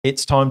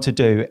it's time to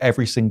do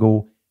every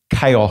single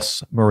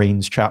Chaos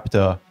Marines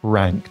chapter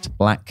ranked.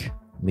 Black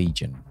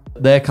Legion.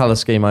 Their colour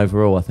scheme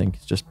overall, I think,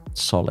 is just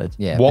solid.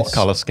 Yeah. What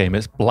colour scheme?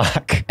 It's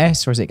black.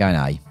 S or is it going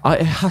A?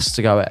 It has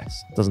to go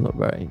S. It doesn't look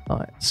very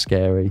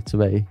scary to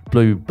me.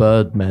 Blue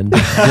bird men. You know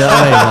what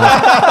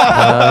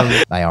I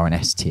mean? They are an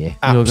S tier.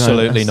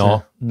 Absolutely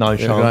not. No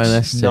You're going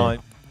chance. S tier. No.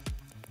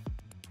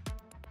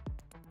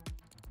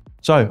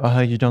 So, I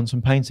heard you've done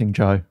some painting,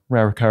 Joe.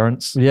 Rare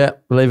occurrence. Yeah,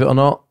 believe it or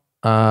not,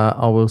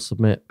 I will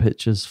submit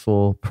pictures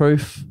for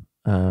proof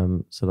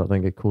so that I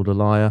don't get called a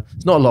liar.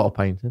 It's not a lot of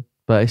painting,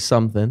 but it's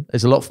something.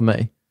 It's a lot for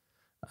me.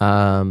 We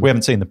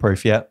haven't seen the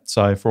proof yet,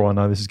 so for all I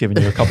know, this is giving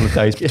you a couple of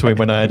days between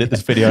when I edit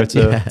this video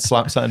to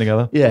slap something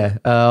together. Yeah,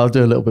 I'll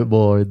do a little bit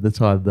more in the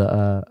time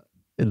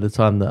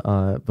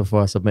that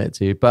before I submit it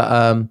to you.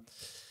 But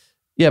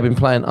yeah, I've been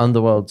playing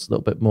Underworlds a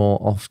little bit more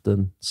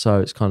often, so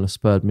it's kind of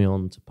spurred me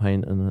on to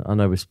paint. And I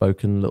know we've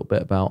spoken a little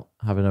bit about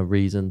having a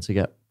reason to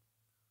get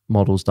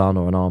models done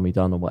or an army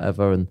done or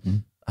whatever,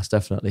 and that's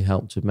definitely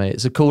helped with me.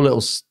 It's a cool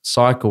little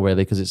cycle,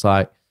 really, because it's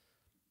like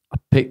I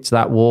picked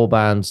that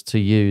warband to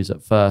use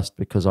at first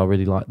because I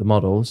really like the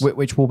models.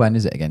 Which warband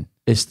is it again?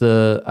 It's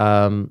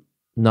the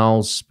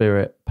Null's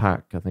Spirit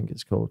Pack, I think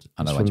it's called.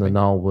 I know it's what from you the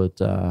mean.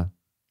 Nullwood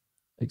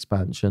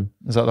expansion.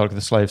 Is that like the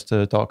Slaves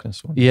to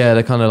Darkness one? Yeah,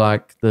 they're kind of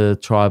like the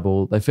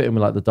tribal. They fit in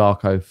with like the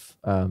Dark Oath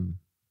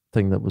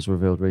thing that was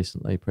revealed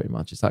recently, pretty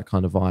much. It's that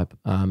kind of vibe.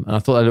 And I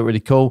thought they looked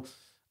really cool.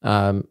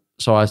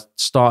 So I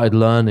started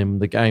learning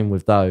the game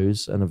with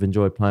those and I've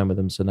enjoyed playing with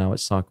them. So now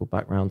it's cycled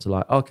back around to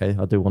like, okay,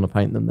 I do want to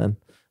paint them then.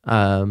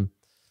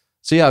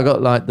 So yeah, I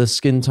got like the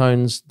skin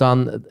tones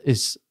done.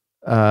 It's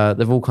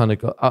they've all kind of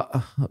got.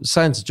 I was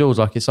saying to Jules,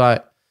 like it's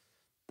like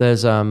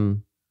there's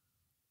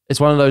it's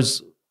one of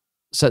those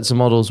sets of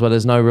models where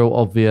there's no real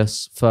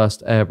obvious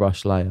first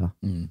airbrush layer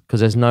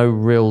because there's no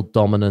real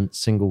dominant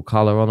single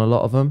color on a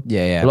lot of them.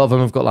 Yeah. A lot of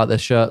them have got like their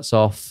shirts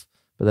off,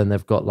 but then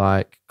they've got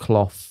like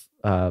cloth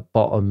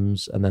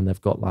bottoms, and then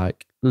they've got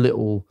like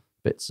little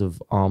bits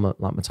of armor,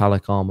 like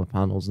metallic armor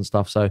panels and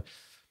stuff. So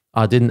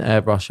I didn't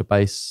airbrush a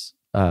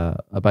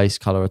base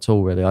color at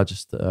all, really. I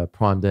just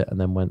primed it and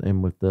then went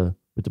in with the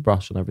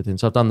brush and everything.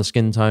 So I've done the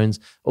skin tones.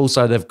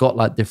 Also, they've got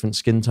like different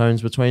skin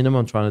tones between them.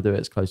 I'm trying to do it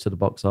as close to the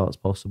box art as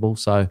possible.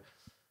 So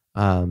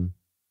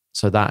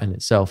so that in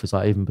itself is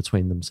like even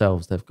between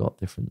themselves, they've got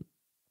different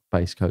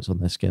base coats on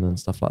their skin and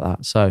stuff like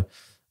that. So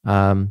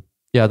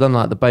yeah, I've done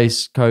like the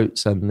base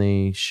coats and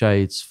the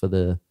shades for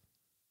the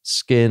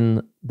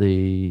skin,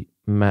 the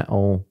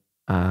metal,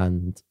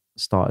 and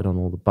started on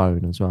all the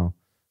bone as well.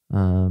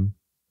 Been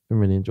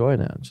really enjoying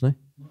it, actually.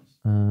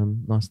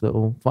 Nice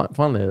little,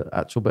 finally, an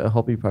actual bit of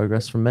hobby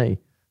progress from me.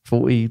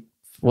 40,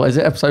 what is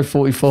it, episode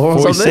 44 or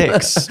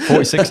 46. something?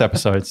 46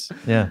 episodes,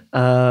 yeah.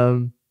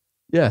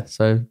 Yeah,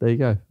 so there you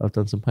go. I've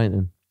done some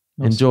painting.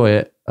 Nice. Enjoy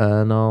it,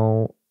 and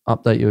I'll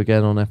update you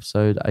again on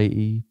episode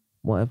 80,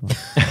 whatever.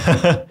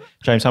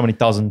 James, how many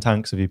dozen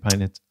tanks have you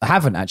painted? I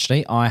haven't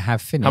actually. I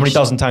have finished. How many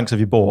dozen tanks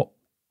have you bought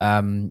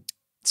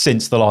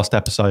since the last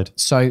episode?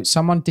 So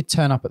someone did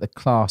turn up at the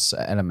class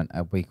element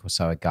a week or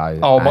so ago.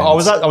 Oh, I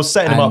was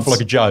setting him up for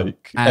like a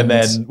joke, and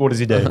then what does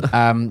he do?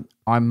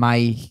 I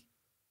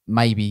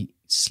maybe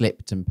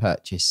slipped and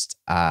purchased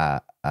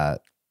a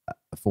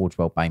Forge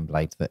World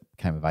Baneblade that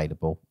became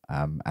available,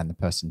 and the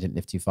person didn't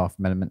live too far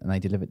from Element, and they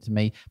delivered it to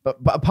me. But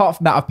apart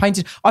from that,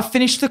 I've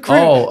finished the crew.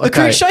 Oh, the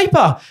crew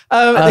shaper.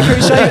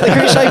 The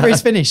crew shaper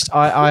is finished.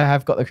 I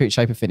have got the crew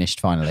shaper finished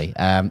finally.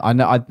 I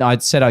know I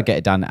said I'd get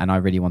it done, and I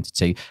really wanted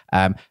to.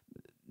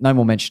 No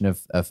more mention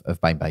of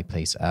Baneblade,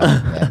 please.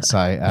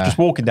 So Just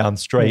walking down the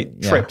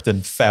street, tripped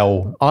and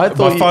fell. I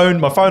thought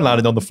my phone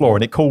landed on the floor,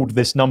 and it called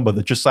this number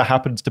that just so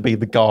happens to be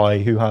the guy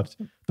who had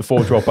the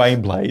Forge World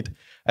Baneblade,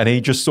 and he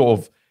just sort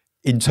of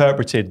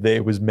interpreted that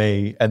it was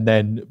me, and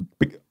then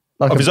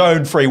of his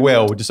own free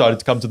will decided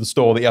to come to the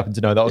store that he happened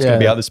to know that was going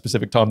to be at the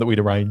specific time that we'd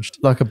arranged.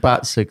 Like a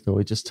bat signal,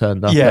 he just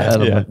turned up. Yeah,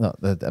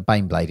 not the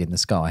Baneblade in the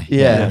sky.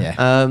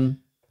 Yeah,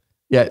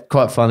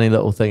 quite funny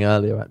little thing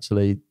earlier,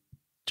 actually.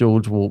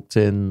 George walked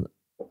in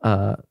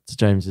to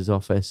James's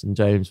office, and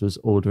James was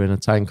ordering a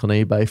tank on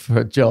eBay for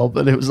a job,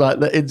 and it was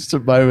like the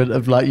instant moment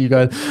of like you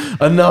going,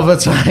 another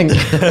tank.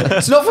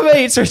 It's not for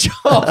me, it's for a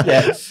job.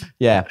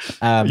 Yeah.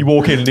 You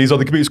walk in and he's on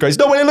the computer screen. It's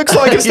not what it looks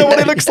like. It's not what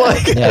it looks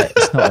like. Yeah,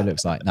 it's not what it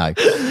looks like. No.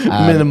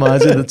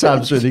 Minimising the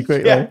tabs really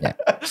quickly. Yeah.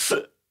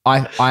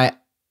 I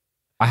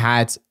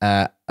had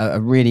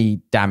a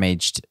really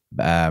damaged.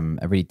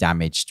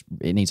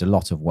 It needs a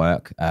lot of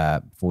work.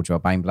 Forge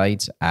World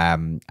Baneblade,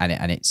 and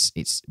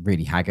it's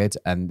really haggard.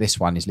 And this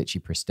one is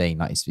literally pristine.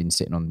 Like it's been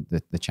sitting on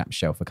the chap's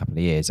shelf for a couple of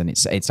years, and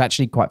it's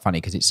actually quite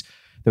funny because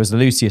there was the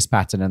Lucius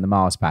pattern and the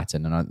Mars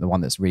pattern, and the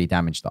one that's really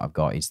damaged that I've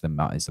got is the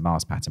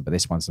Mars pattern, but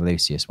this one's the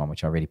Lucius one,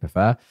 which I really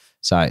prefer.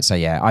 So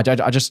yeah,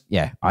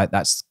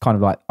 that's kind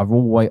of like I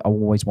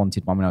always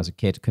wanted one when I was a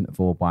kid, couldn't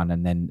afford one,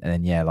 and then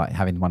yeah, like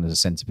having one as a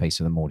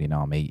centerpiece of the Mordian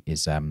army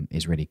is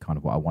really kind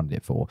of what I wanted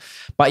it for.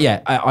 But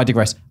yeah, I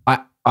digress.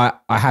 I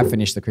have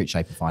finished the Creep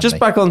Shaper finally. Just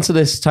back onto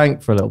this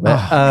tank for a little bit.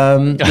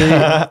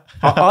 I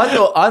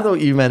thought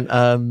you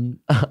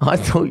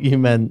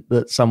meant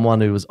that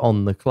someone who was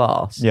on the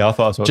class. Yeah, I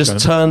thought that's what just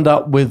turned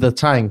up with a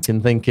tank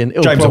and thinking,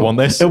 James will want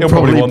this. He'll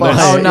probably want this.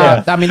 Oh no!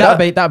 Yeah. I mean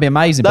that'd be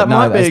amazing. That but no,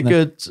 might be a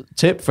that's good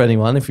tip for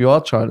anyone if you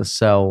are trying to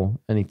sell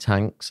any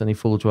tanks, any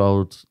Forge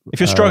World. If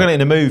you're struggling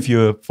to move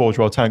your Forge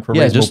World tank for a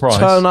reasonable just price,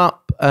 turn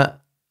up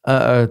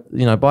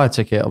buy a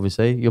ticket.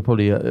 Obviously, you'll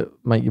probably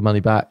make your money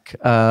back,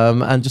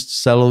 and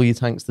just sell all your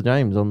tanks to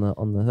James on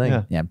the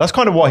thing. Yeah. That's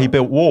kind of why he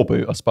built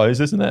Warboot, I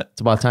suppose, isn't it?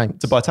 To buy tanks.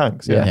 To buy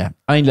tanks. Yeah.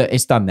 I mean, look,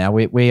 it's done now.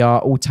 We are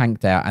all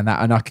tanked out, and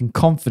I can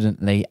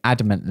confidently,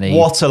 adamantly.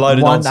 What a load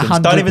of nonsense!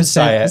 Don't even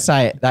say it.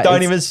 Say it.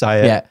 Don't even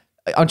say it. Yeah.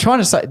 I'm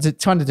trying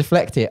to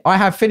deflect it. I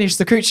have finished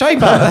the Creep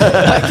Shaper.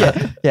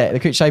 The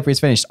Creep Shaper is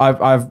finished.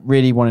 I've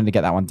really wanted to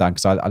get that one done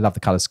because I love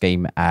the color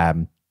scheme.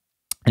 And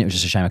it was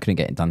just a shame I couldn't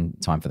get it done in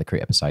time for the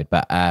Crete episode.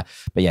 But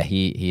yeah,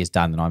 he is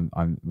done, and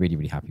I'm really,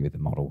 really happy with the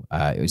model.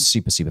 It was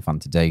super, super fun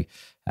to do.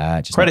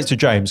 Credit to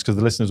James, because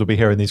the listeners will be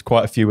hearing these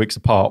quite a few weeks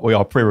apart. We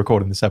are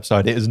pre-recording this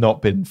episode. It has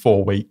not been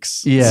 4 weeks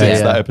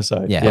since that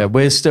episode. Yeah,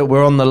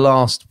 we're on the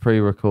last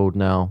pre-record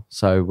now,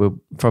 so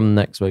from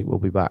next week we'll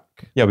be back.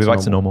 Yeah, we'll be back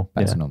to normal.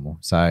 Back to normal.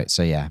 So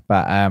yeah,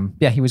 but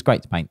he was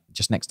great to paint.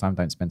 Just next time,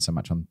 don't spend so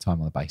much time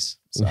on the base.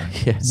 So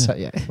We've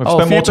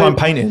spent more time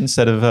painting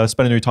instead of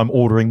spending your time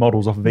ordering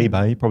models off of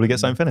eBay. You probably get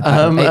something finished.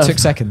 It took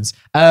seconds.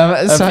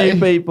 A few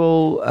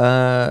people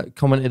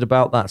commented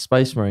about that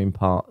Space Marine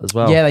part as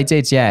well. Yeah, they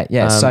did.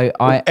 Yeah. So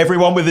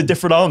everyone with a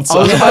different answer.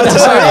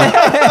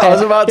 I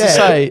was about to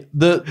say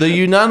the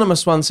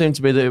unanimous one seemed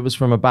to be that it was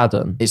from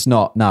Abaddon. It's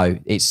not. No,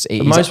 it's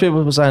most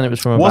people were saying it was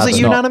from Abaddon. Was it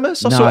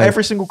unanimous? I saw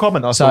every single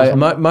comment. I saw.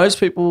 Most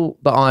people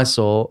that I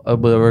saw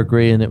were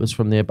agreeing it was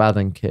from the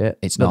Abaddon kit.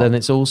 It's not. But then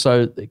it's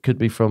also, it could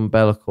be from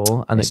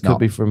Be'lakor, and it could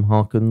be from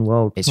Harkon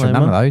World. It's from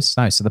none of those.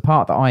 No. So the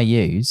part that I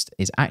used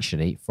is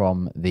actually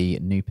from the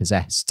new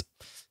Possessed.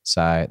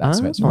 So that's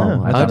where it's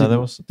from. I don't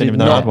know. Didn't even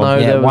know I had one.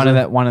 Yeah,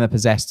 one of the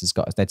Possessed has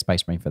got a Dead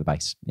Space Marine for the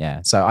base.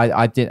 Yeah. So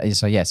I did.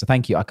 So yeah. So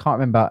thank you. I can't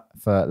remember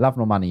for love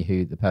nor money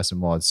who the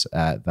person was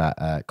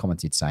that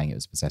commented saying it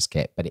was a Possessed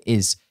kit, but it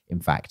is in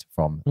fact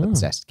from the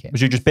Possessed kit.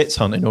 Was you just bits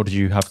hunting, or did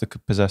you have the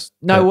Possessed?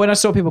 No. When I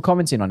saw people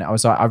commenting on it, I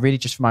was like, I really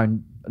just from my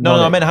own. No,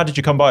 I meant how did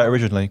you come by it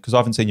originally? Because I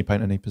haven't seen you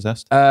paint any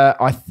Possessed.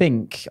 I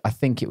think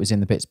it was in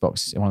the bits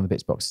box, in one of the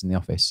bits boxes in the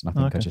office, and I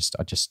think I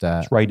just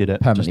raided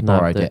it, permanently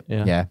borrowed it.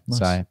 Yeah, nice.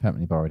 So I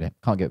permanently borrowed it.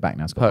 Can't give it back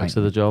now. It's got perks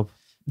of the job.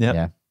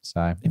 Yeah.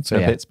 So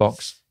into a bits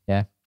box.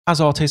 Yeah. As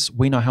artists,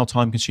 we know how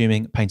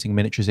time-consuming painting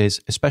miniatures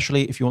is,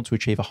 especially if you want to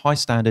achieve a high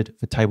standard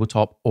for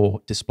tabletop or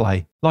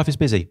display. Life is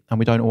busy, and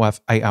we don't all have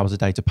 8 hours a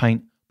day to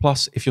paint.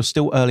 Plus, if you're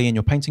still early in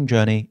your painting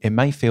journey, it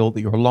may feel that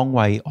you're a long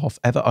way off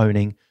ever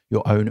owning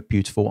your own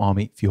beautiful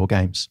army for your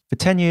games. For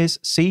 10 years,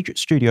 Siege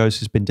Studios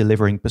has been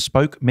delivering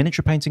bespoke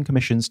miniature painting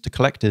commissions to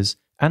collectors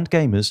and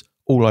gamers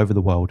all over the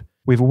world.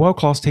 We have a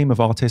world-class team of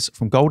artists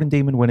from Golden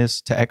Demon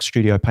winners to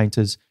ex-studio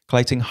painters,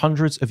 collating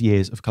hundreds of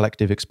years of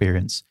collective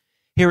experience.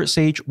 Here at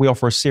Siege, we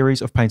offer a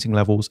series of painting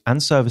levels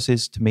and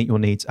services to meet your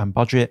needs and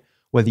budget,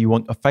 whether you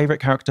want a favourite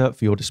character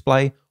for your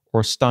display or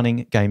a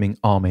stunning gaming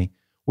army.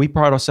 We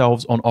pride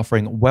ourselves on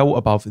offering well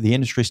above the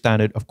industry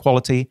standard of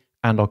quality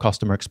and our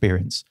customer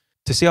experience.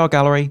 To see our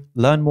gallery,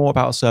 learn more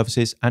about our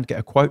services, and get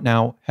a quote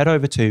now, head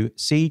over to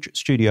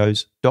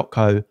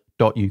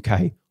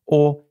siegestudios.co.uk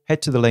or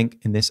head to the link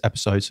in this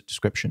episode's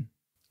description.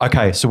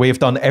 Okay, so we have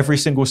done every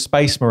single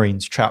Space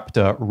Marines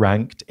chapter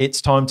ranked. It's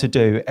time to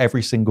do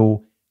every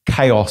single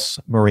Chaos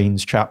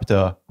Marines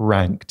chapter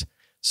ranked.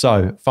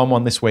 So, fun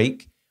one this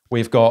week.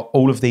 We've got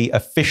all of the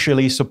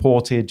officially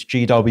supported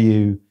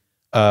GW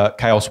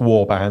Chaos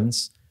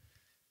warbands.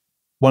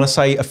 When I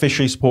say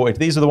officially supported,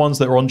 these are the ones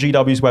that are on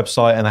GW's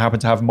website and they happen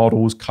to have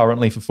models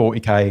currently for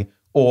 40k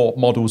or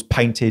models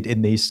painted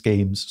in these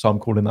schemes. So I'm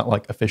calling that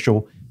like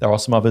official. There are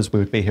some others, we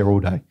would be here all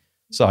day.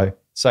 So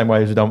same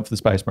way as we've done for the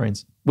Space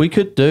Marines. We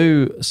could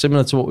do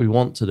similar to what we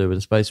want to do with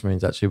the Space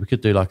Marines. Actually, we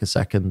could do like a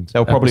second.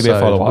 There'll probably be a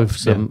follow-up with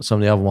some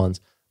of the other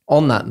ones.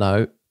 On that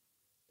note,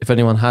 if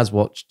anyone has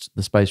watched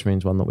the Space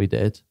Marines one that we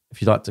did,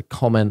 if you'd like to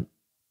comment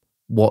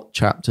what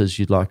chapters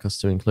you'd like us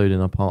to include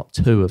in a part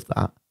 2 of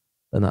that,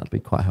 then that'd be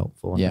quite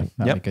helpful. I think.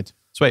 That'd be good.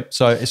 Sweet.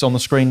 So it's on the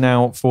screen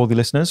now for the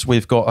listeners.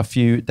 We've got a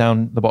few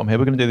down the bottom here.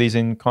 We're going to do these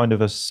in kind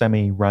of a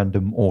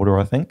semi-random order,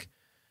 I think,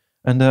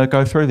 and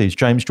go through these.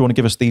 James, do you want to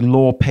give us the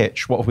lore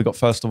pitch? What have we got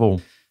first of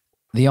all?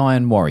 The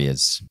Iron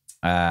Warriors,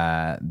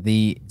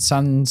 the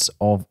Sons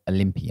of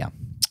Olympia,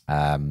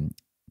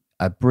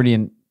 a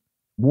brilliant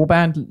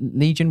warband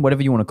legion,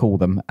 whatever you want to call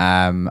them.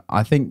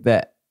 I think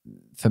that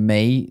for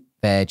me,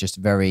 they're just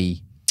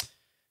very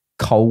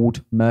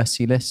cold,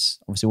 merciless.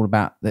 Obviously, all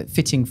about that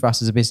fitting for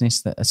us as a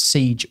business. That a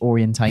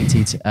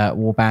siege-orientated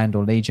warband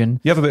or legion.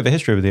 You have a bit of a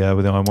history with the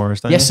Iron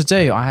Warriors, don't you? Yes, I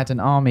do. I had an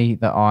army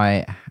that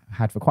I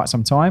had for quite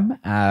some time.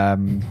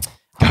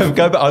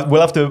 Go back.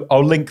 We'll have to.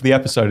 I'll link the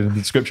episode in the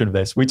description of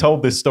this. We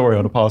told this story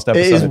on a past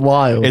episode. It is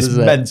wild. It's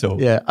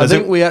mental. Yeah, I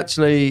think we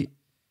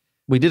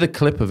did a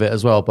clip of it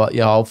as well. But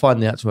yeah, I'll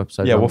find the actual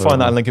episode. Yeah, we'll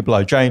find that and link it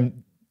below.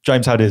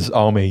 James had his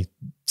army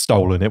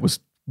stolen. It was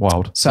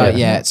wild.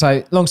 So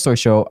so long story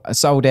short, I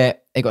sold it.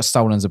 It got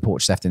stolen as a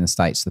porch theft in the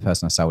States. The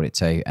person I sold it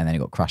to, and then it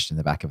got crushed in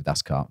the back of a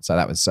dust cart. So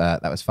that was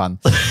fun.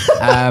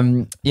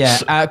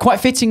 Quite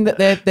fitting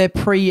that they're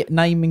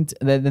pre-naming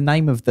the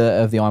name of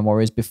the Iron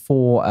Warriors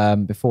before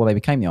they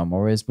became the Iron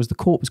Warriors was the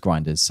Corpse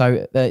Grinders.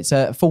 So it's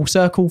a full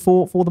circle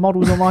for the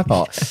models on my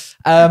part.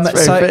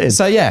 Obviously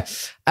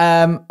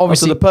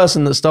the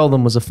person that stole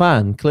them was a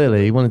fan.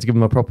 Clearly, he wanted to give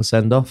them a proper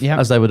send off,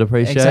 as they would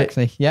appreciate.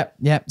 Exactly.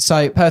 Yep.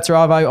 So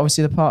Perturabo,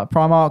 obviously the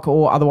Primarch,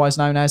 or otherwise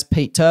known as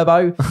Pete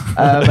Turbo.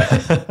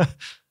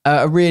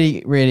 A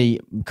really, really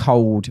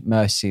cold,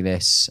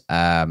 merciless,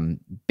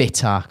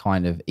 bitter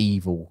kind of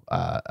evil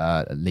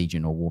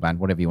legion or warband,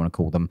 whatever you want to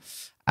call them.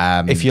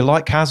 If you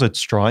like hazard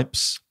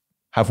stripes,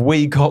 have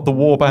we got the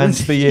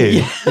warbands for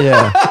you?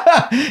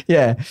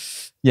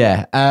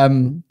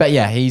 But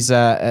yeah, he's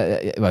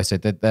so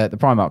the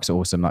Primarch's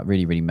awesome, like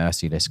really, really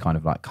merciless, kind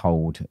of like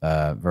cold,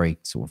 very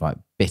sort of like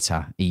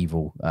bitter,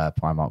 evil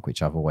Primarch,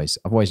 which I've always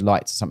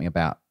liked something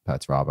about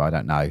Perturabo. I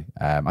don't know.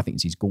 I think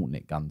it's his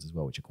gauntlet guns as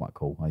well, which are quite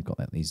cool. I've got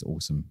these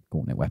awesome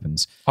gauntlet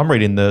weapons. I'm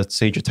reading the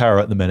Siege of Terror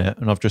at the minute,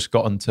 and I've just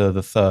gotten to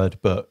the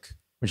 3rd book,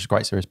 which is a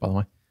great series, by the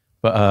way.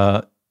 But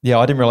I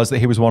didn't realize that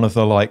he was one of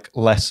the like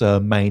lesser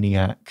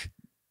maniac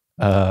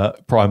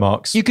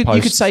Primarchs. You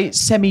could say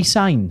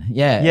semi-sane.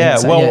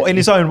 In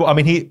his own, I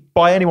mean, he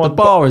by anyone the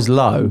bar is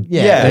low.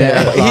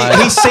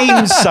 He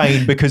seems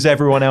sane because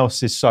everyone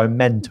else is so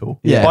mental.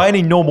 By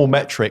any normal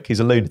metric, he's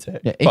a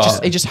lunatic.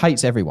 He just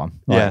hates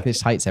everyone. He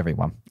just hates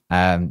everyone.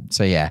 For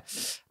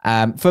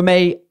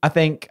me, I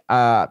think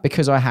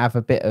because I have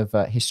a bit of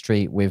a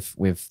history with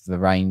the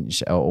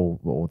range or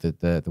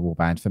the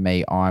warband, for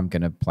me, I'm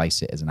going to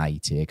place it as an A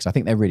tier because I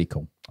think they're really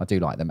cool. I do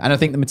like them, and I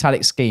think the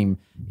metallic scheme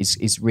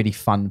is really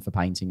fun for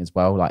painting as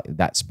well. Like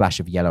that splash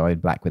of yellow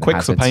and black with quick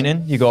hazards. For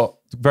painting. You got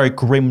very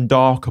grim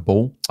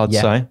darkable, I'd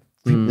say.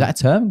 Is that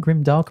a term?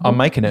 Grim darkable? I'm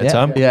making it a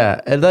term. Yeah.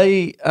 Are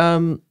they?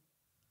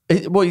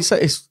 What you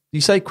say is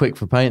you say quick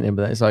for painting,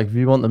 but it's like if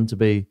you want them to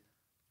be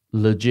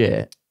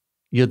legit,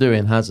 you're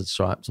doing hazard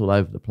stripes all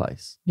over the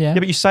place. Yeah,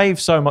 but you save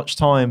so much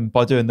time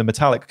by doing the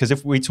metallic. Because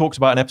if we talked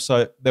about an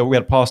episode, we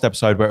had a past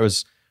episode where it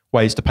was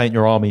ways to paint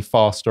your army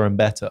faster and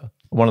better.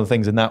 One of the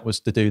things in that was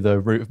to do the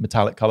route of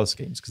metallic color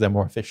schemes because they're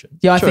more efficient.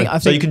 Yeah, I think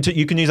so.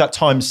 You can use that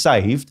time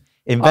saved,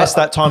 invest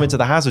that time into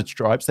the hazard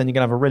stripes, then you're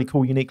gonna have a really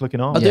cool, unique looking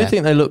army. I do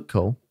think they look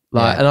cool.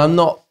 And I'm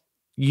not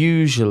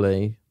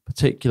usually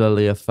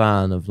particularly a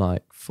fan of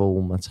like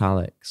full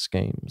metallic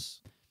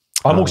schemes.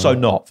 I'm also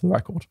not, for the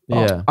record.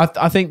 Yeah.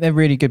 I think they're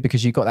really good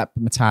because you've got that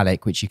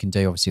metallic, which you can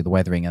do obviously the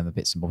weathering and the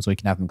bits and bobs, or you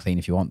can have them clean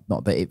if you want.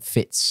 Not that it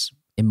fits,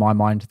 in my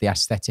mind, the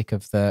aesthetic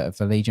of the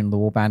Legion, the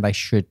Warband.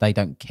 They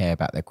don't care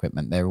about their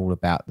equipment. They're all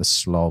about the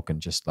slog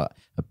and just like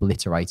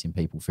obliterating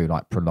people through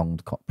like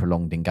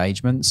prolonged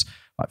engagements,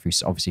 like through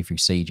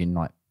sieging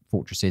like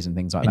fortresses and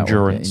things like that.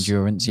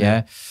 Endurance.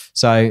 Yeah.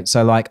 So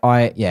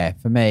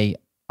for me,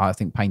 I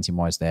think painting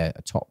wise, they're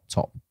a top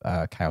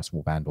Chaos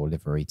Warband or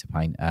livery to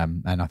paint.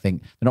 And I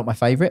think they're not my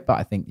favourite, but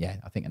I think an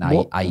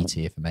A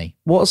tier for me.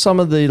 What are some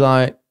of the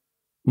like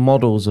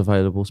models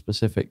available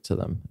specific to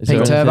them?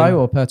 Pete Turbo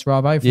or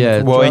Perturabo?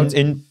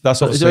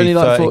 That's obviously only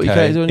like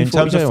 40k. In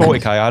terms of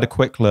 40k, I had a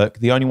quick look.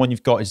 The only one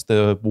you've got is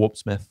the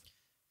Warpsmith.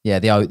 Yeah,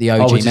 the OG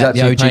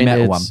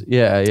metal one.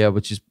 Yeah,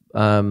 which is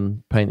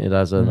painted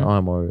as an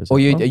Iron Warrior. Or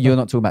you're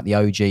not talking about the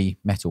OG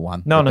metal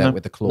one? No.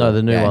 With the claw. No,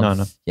 the new one.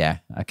 No. Yeah,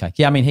 okay.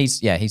 Yeah, I mean he's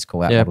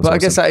cool. That but awesome. I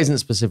guess that isn't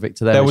specific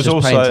to them. There was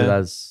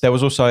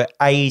also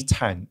a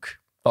tank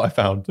that I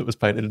found that was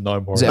painted in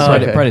Iron Warrior. Is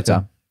it a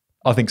Predator?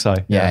 I think so.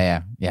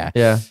 Yeah.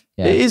 It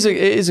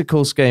is a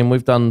cool scheme.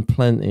 We've done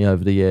plenty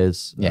over the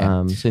years.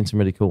 Yeah. Seen some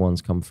really cool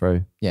ones come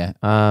through. Yeah.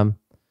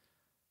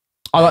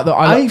 I like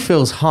A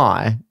feels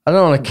high. I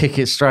don't want to kick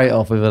it straight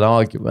off with an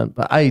argument,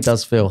 but A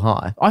does feel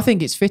high. I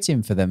think it's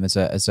fitting for them as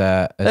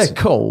they're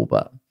cool,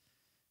 but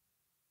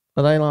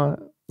are they like?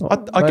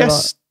 I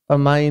guess like a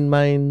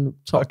main.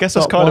 Top, I guess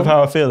that's kind of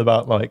how I feel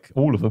about like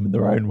all of them in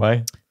their own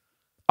way.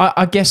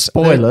 I guess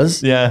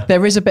spoilers.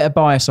 There is a bit of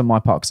bias on my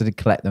part because I did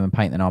collect them and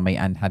paint an army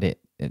and had it.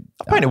 I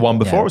painted one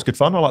before. It was good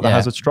fun. I like the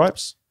hazard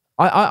stripes.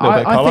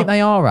 I think they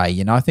are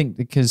I think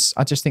because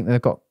I just think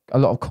they've got a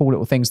lot of cool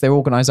little things. Their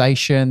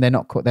organisation, they're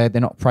not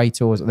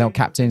praetors, they're not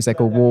captains, they're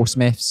called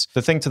warsmiths.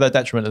 The thing to their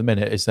detriment at the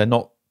minute is they're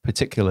not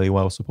particularly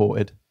well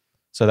supported.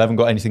 So they haven't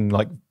got anything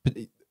like,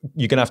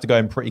 you're going to have to go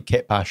in pretty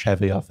kit bash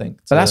heavy, I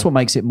think. But that's what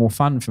makes it more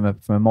fun from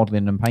a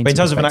modelling and painting in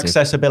terms of an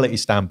accessibility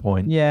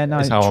standpoint,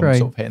 is how true. I'm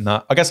sort of hitting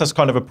that. I guess that's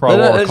kind of a pro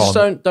or a con.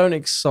 Just don't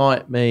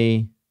excite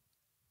me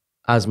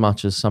as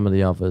much as some of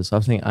the others. I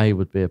think A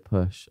would be a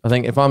push. I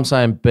think if I'm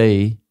saying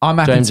B, I'm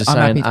happy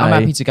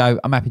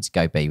to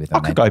go B with that. I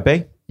could go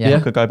B. Yeah. I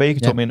could go B. You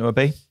could talk me into a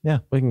B. Yeah.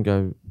 We can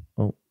go.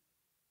 Oh,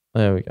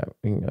 there we go.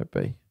 We can go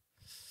B.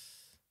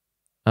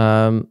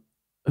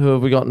 Who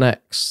have we got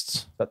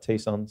next? That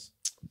T-Sons.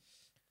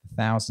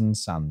 1,000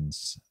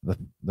 Sons.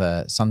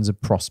 The Sons of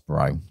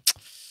Prospero.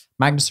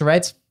 Magnus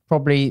Red,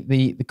 probably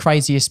the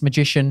craziest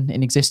magician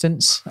in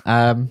existence.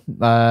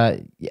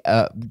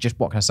 Just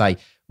what can I say?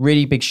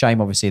 Really big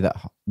shame, obviously, that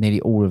nearly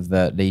all of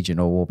the Legion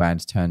or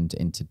Warband turned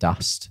into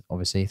dust,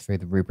 obviously, through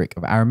the rubric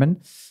of Ahriman.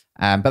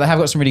 But they have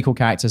got some really cool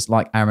characters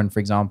like Aaron, for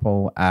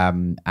example,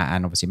 and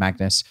obviously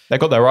Magnus. They've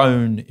got their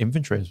own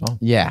infantry as well.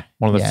 Yeah.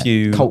 One of the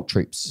few cult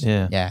troops.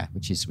 Yeah.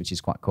 Which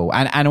is quite cool.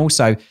 And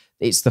also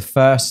it's the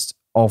first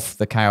of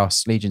the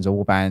Chaos Legions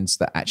or Warbands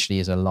that actually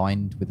is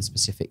aligned with a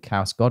specific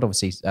Chaos God.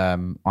 Obviously,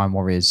 Iron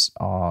Warriors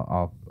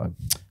are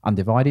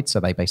undivided,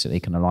 so they basically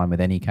can align with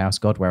any Chaos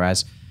God,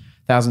 whereas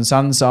Thousand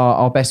Sons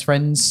are best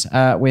friends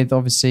with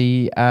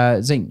obviously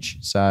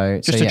Tzeentch. So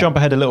just to jump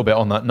ahead a little bit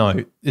on that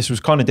note, this was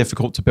kind of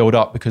difficult to build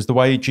up because the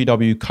way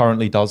GW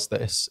currently does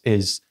this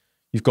is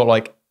you've got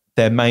like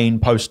their main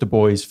poster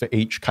boys for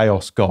each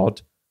Chaos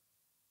God,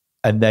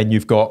 and then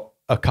you've got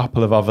a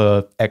couple of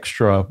other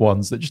extra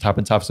ones that just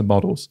happen to have some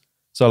models.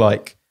 So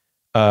like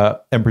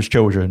Emperor's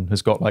Children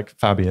has got like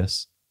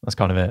Fabius. That's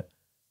kind of it.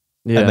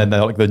 Yeah. And then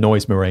they're like the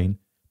Noise Marine.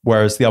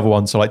 Whereas the other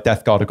ones, so like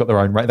Death Guard have got their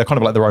own, they're kind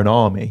of like their own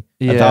army.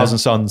 Yeah. And Thousand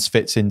Sons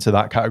fits into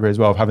that category as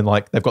well, of having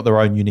like, they've got their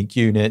own unique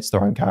units,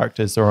 their own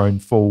characters, their own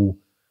full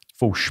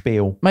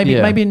spiel.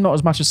 Maybe not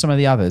as much as some of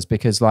the others,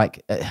 because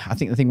like, I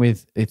think the thing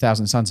with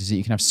Thousand Sons is that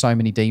you can have so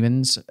many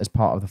demons as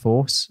part of the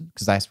force,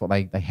 because that's what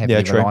they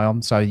heavily rely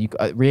on. So you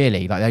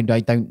really, like they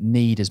don't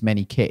need as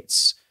many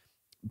kits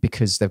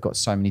because they've got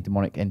so many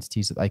demonic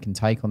entities that they can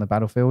take on the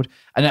battlefield.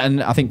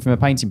 And I think from a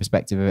painting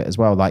perspective of it as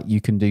well, like you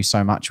can do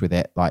so much with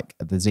it, like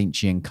the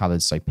Tzeentchian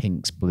colours, so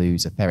pinks,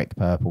 blues, etheric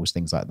purples,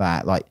 things like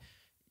that. Like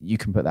you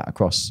can put that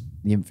across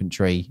the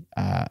infantry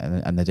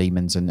and the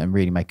demons and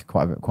really make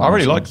quite I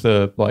really like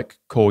the like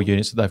core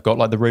units that they've got,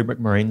 like the Rubric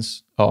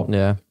Marines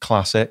are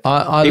classic.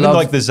 I even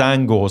like the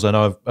Zangors, I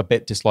know a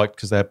bit disliked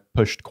because they're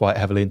pushed quite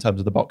heavily in terms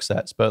of the box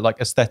sets, but like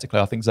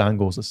aesthetically I think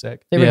Zangors are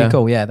sick. They're really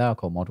cool. Yeah, they are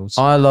cool models.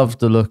 I love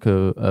the look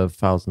of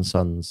Thousand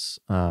Sons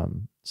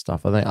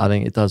stuff. I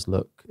think it does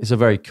look, it's a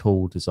very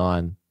cool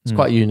design. It's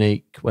quite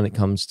unique when it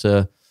comes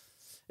to,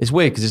 it's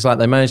weird because it's like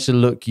they managed to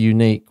look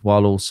unique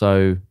while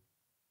also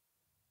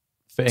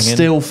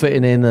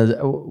fitting in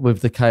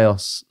with the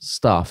Chaos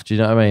stuff. Do you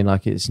know what I mean?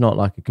 Like it's not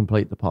like a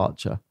complete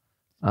departure.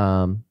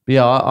 But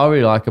yeah, I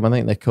really like them. I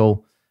think they're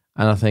cool.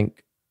 And I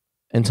think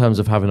in terms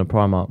of having a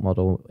Primarch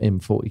model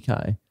in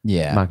 40k,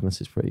 Magnus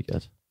is pretty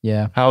good.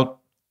 Yeah. How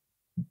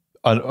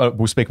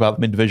we'll speak about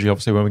them individually,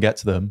 obviously, when we get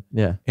to them.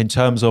 Yeah. In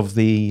terms of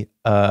the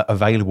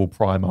available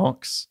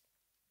Primarchs,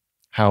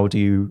 how do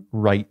you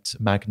rate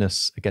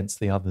Magnus against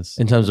the others?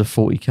 In terms of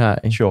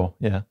 40k? Sure,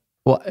 yeah.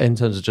 What, in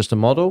terms of just a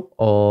model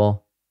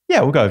or?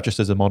 Yeah, we'll go just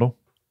as a model.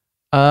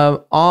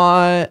 It's not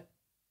my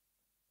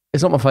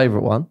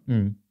favourite one.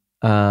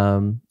 I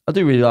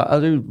do really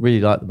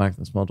like the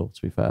Magnus model,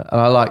 to be fair.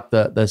 And I like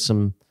that there's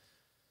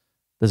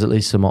at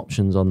least some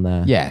options on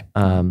there. Yeah.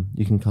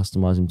 You can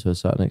customize them to a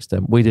certain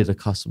extent. We did a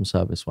custom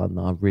service one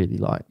that I really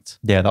liked.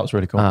 Yeah, that was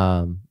really cool.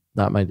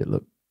 That made it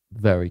look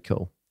very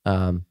cool.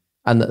 And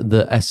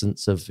the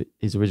essence of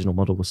his original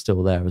model was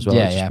still there as well.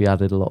 Yeah, We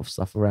added a lot of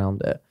stuff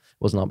around it. It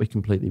wasn't like we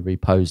completely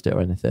reposed it or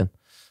anything.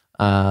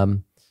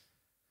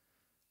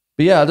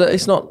 But yeah,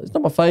 it's not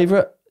my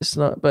favourite. It's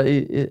not, but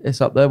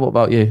it's up there. What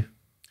about you?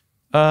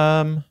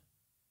 Yeah,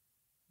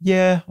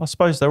 I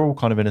suppose they're all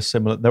kind of in a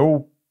similar. They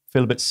all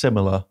feel a bit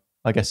similar,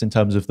 I guess, in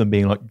terms of them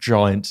being like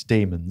giant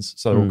demons.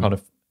 So they're all kind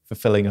of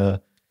fulfilling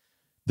the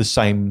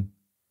same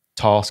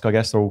task. I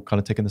guess they're all kind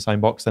of ticking the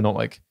same box. They're not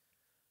like,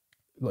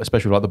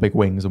 especially like the big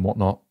wings and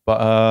whatnot.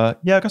 But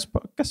yeah, I guess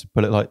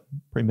put it like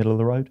pretty middle of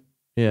the road.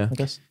 Yeah, I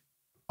guess.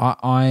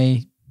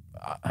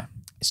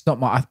 It's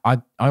not my.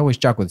 I always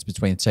juggle this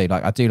between the two.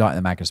 Like I do like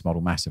the Magnus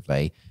model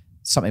massively.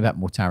 Something about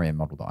Mortarion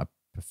model that I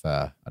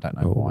prefer. I don't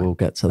know why. We'll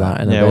get to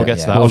that. We'll get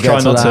to that. I'll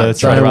try not to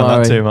tread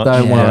around that too much.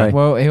 Don't worry.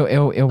 Well,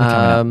 he'll be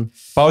coming up.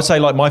 But I would say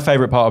like my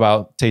favorite part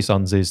about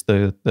T-Sons is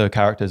the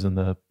characters and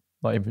the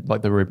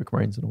like the Rubric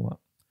Marines and all that.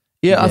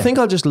 Yeah, I think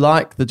I just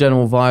like the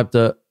general vibe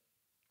that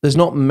there's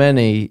not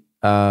many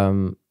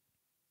armies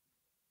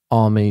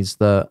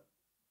that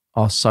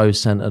are so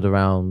centered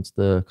around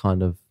the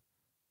kind of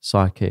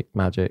psychic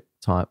magic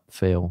type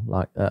feel.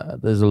 Like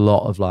there's a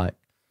lot of like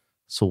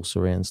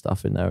sorcery and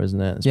stuff in there, isn't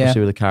it?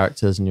 Especially with the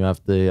characters, and you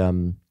have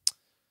the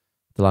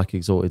like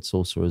exalted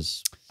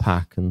sorcerers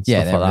pack and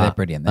stuff like that. They're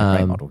brilliant. They're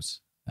great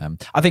models.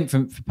 I think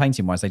for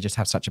painting wise, they just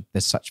have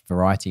there's such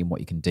variety in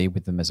what you can do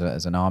with them as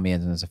an army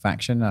and as a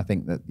faction. I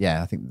think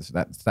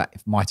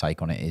that my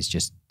take on it is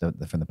just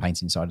from the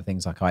painting side of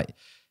things. Like I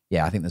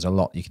think there's a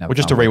lot you can have. Well,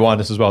 just to rewind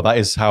this as well, that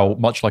is how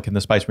much like in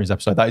the Space Marines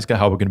episode, that is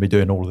how we're going to be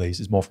doing all of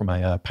these. It's more from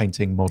a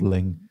painting,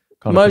 modelling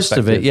kind of most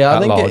of it. Yeah, I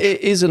think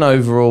it is an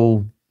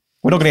overall.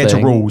 We're not going to get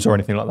into rules or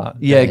anything like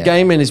that. Yeah,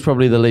 gaming is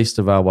probably the least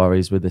of our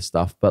worries with this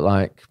stuff, but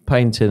like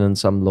painting and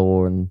some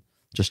lore and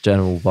just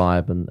general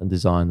vibe and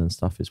design and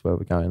stuff is where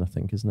we're going, I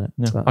think, isn't it?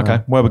 Yeah. But,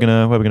 okay, where are we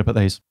gonna put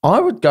these? I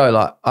would go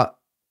like I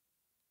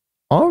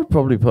would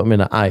probably put them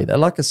in at 8. They're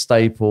like a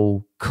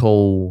staple,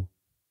 cool,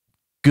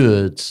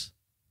 good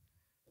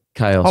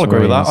Chaos. I'll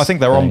agree with that. I think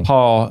they're on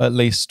par at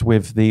least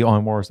with the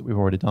Iron Warriors that we've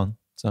already done.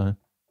 So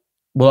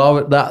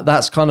Well,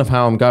 that's kind of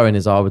how I'm going.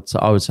 Is I would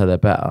say they're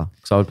better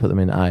because I would put them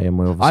in A, and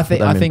we obviously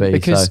put them in B.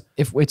 Because So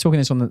if we're talking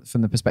this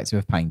from the perspective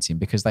of painting,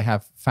 because they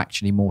have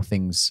factually more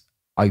things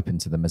open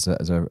to them as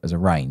a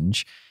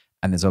range,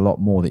 and there's a lot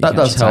more that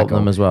does actually help tackle.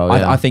 them as well.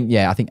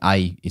 Yeah. I think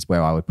A is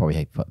where I would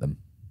probably put them.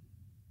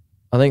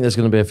 I think there's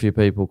going to be a few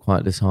people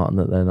quite disheartened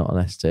that they're not an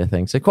S tier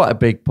thing. So quite a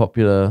big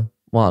popular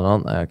one,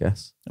 aren't they? I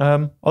guess.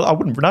 I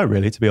wouldn't know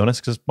really, to be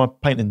honest, because my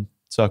painting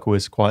circle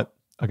is quite,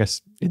 I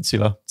guess,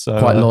 insular. So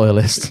Quite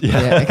loyalist.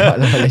 Yeah, quite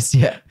loyalist,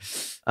 yeah.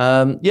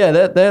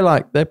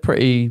 They're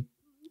pretty.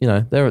 You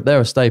know, they're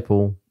a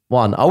staple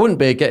one. I wouldn't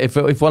be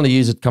if one of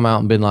you had come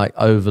out and been like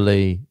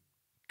overly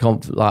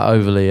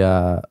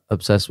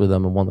obsessed with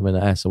them and want them in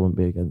an S. I wouldn't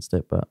be against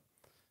it, but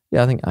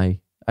yeah, I think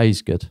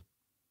A's good.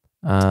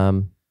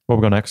 what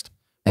we got next?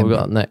 What we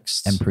got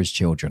next? Emperor's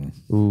Children.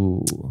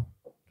 Ooh, do you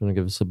want to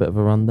give us a bit of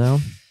a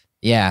rundown?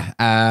 Yeah,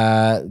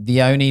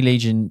 the only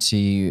legion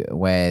to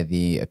wear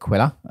the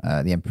Aquila,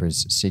 the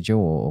Emperor's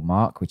sigil or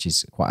mark, which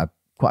is quite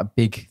a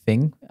big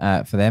thing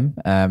for them.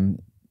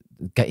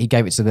 He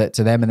gave it to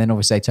them, and then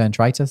obviously they turned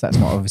traitors. That's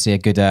not obviously a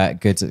good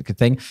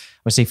thing.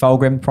 Obviously,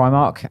 Fulgrim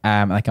Primarch,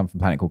 they come from a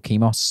planet called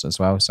Chemos as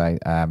well. So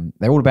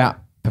they're all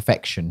about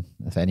perfection.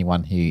 For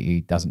anyone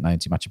who doesn't know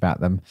too much about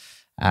them,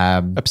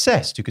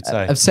 Obsessed, you could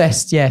say.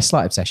 obsessed, yeah,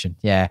 slight obsession,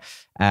 yeah.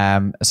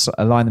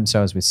 Align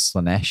themselves with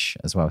Slanesh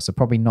as well. So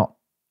probably not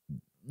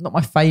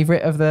my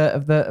favorite of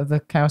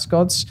the Chaos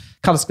Gods.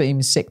 Color scheme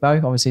is sick though.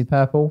 Obviously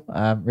purple,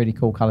 really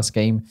cool color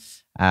scheme.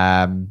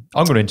 I'm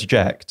going to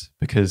interject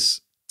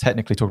because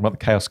technically talking about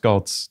the Chaos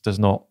Gods does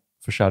not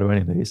foreshadow any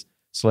of these.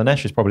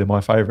 Slanesh is probably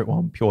my favourite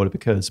one purely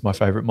because my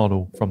favourite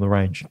model from the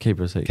range.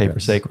 Keeper of Secrets. Keeper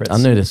of Secrets. I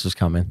knew this was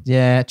coming.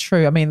 Yeah,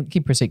 true. I mean,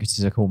 Keeper of Secrets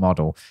is a cool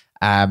model.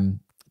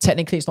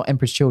 Technically, it's not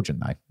Emperor's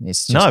Children though.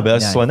 It's just, No, but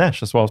that's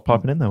Slanesh. That's why I was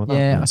piping in there with that.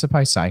 Yeah, I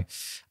suppose so.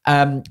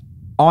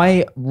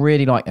 I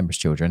really like Emperor's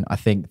Children. I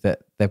think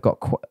that they've got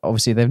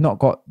obviously they've not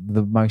got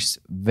the most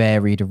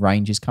varied of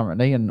ranges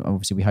currently, and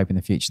obviously we hope in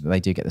the future that they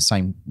do get the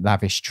same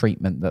lavish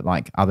treatment that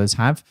like others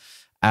have.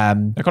 They're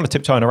kind of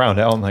tiptoeing around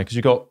it, aren't they? Because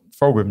you've got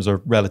Fulgrim's a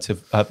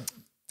relative.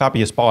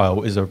 Fabius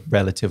Bile is a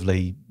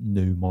relatively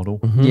new model.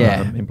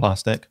 Yeah. In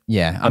plastic.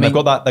 Yeah, And they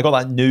got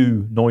that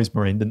new Noise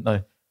Marine, didn't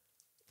they?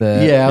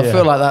 I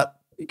feel like that.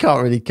 You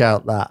can't really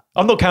count that.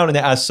 I'm not counting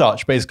it as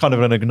such, but it's kind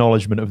of an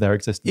acknowledgement of their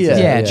existence.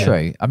 Yeah,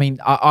 true. I mean,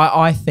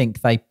 I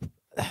think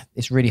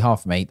it's really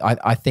hard for me.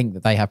 I think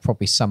that they have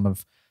probably some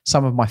of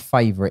my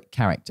favourite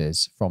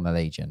characters from the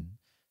Legion.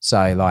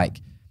 So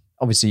like,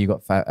 obviously you've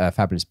got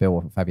Fabulous Bill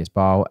or Fabius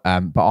Bile,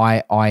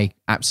 but I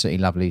absolutely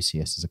love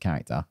Lucius as a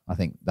character. I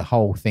think the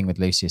whole thing with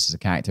Lucius as a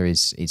character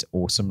is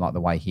awesome. Like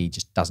the way he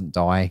just doesn't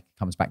die,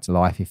 comes back to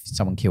life. If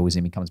someone kills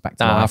him, he comes back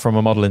to life. From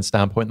a modelling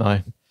standpoint,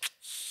 though.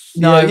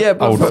 No,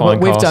 but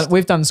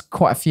we've done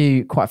quite a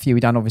few.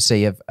 We've done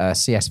obviously a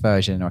CS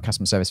version or a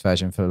custom service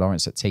version for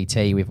Lawrence at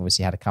TT. We've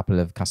obviously had a couple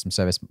of custom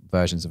service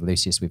versions of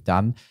Lucius we've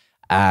done.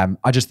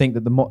 I just think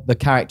that the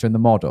character and the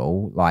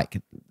model,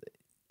 like,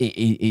 it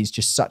is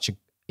just such an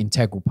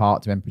integral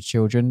part to Emperor's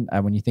Children.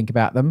 When you think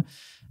about them,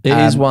 It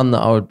is one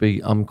that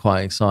I'm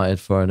quite excited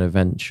for an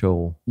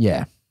eventual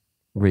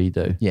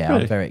redo. Yeah,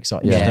 Really? I'm very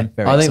excited. Yeah. Yeah,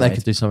 very I think they excited.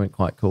 could do something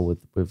quite cool with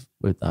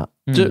that.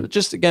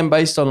 Just again,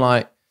 based on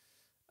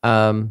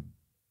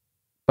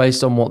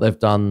what they've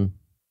done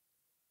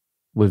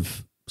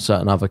with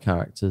certain other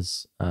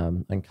characters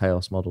and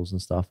chaos models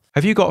and stuff.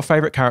 Have you got a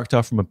favourite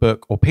character from a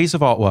book or piece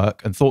of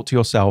artwork and thought to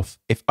yourself,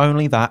 if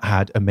only that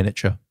had a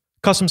miniature?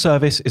 Custom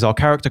Service is our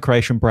character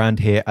creation brand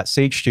here at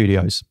Siege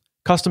Studios.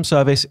 Custom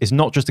Service is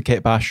not just a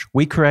kit bash.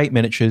 We create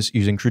miniatures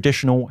using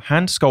traditional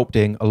hand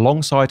sculpting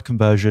alongside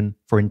conversion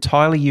for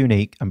entirely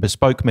unique and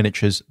bespoke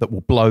miniatures that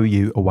will blow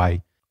you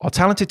away. Our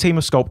talented team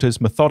of sculptors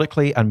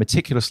methodically and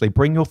meticulously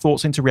bring your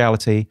thoughts into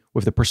reality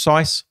with the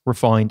precise,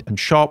 refined, and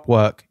sharp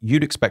work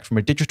you'd expect from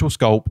a digital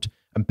sculpt,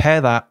 and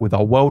pair that with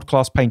our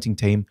world-class painting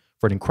team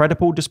for an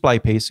incredible display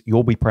piece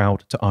you'll be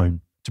proud to own.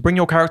 To bring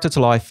your character to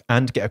life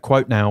and get a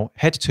quote now,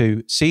 head to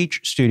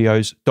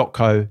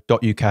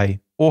siegestudios.co.uk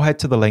or head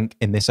to the link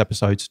in this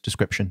episode's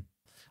description.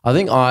 I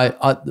think a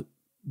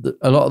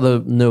lot of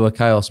the newer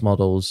chaos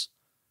models,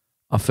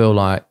 I feel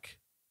like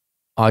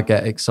I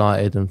get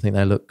excited and think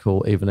they look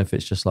cool, even if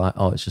it's just like,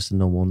 it's just a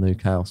normal new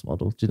chaos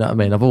model. Do you know what I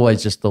mean? I've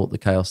always just thought the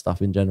chaos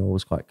stuff in general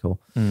was quite cool.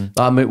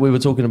 I mean, we were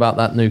talking about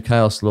that new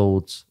Chaos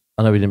Lord.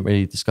 I know we didn't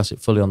really discuss it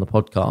fully on the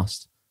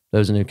podcast. There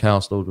was a new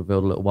Chaos Lord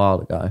revealed a little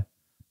while ago.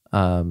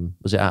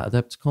 Was it at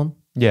Adepticon?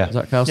 Yeah. Was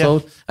that Chaos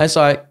Lord? And it's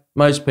like,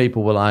 most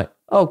people were like,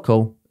 oh,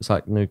 cool. It's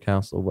like new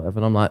Chaos Lord, whatever.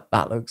 And I'm like,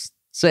 that looks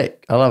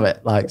sick. I love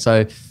it. Like,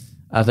 so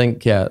I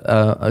think,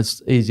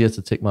 it's easier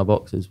to tick my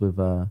boxes with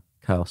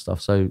chaos stuff.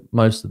 So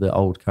most of the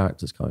old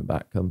characters coming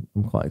back, I'm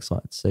quite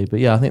excited to see. But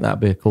yeah, I think that'd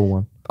be a cool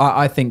one.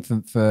 I think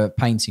for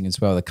painting as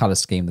well, the color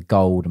scheme, the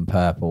gold and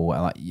purple,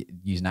 and like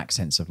using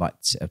accents of like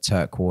of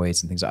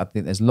turquoise and things. I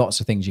think there's lots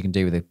of things you can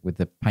do with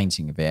the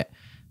painting of it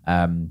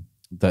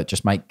that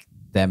just make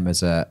them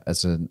as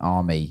an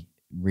army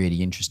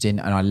really interesting.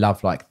 And I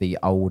love like the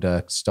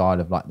older style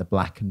of like the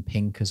black and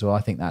pink as well.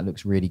 I think that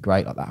looks really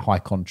great, like that high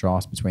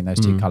contrast between those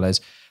two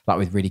colors, like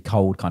with really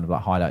cold kind of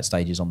like highlight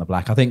stages on the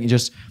black. I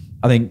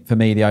think for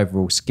me, the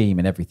overall scheme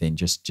and everything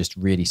just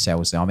really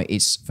sells the army.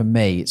 It's for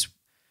me, it's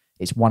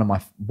one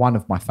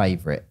of my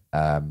favorite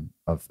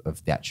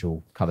of the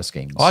actual color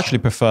schemes. I actually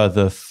prefer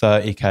the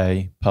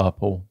 30k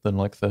purple than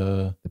like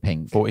the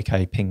pink,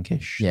 40k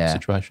pinkish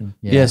situation.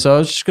 Yeah. So I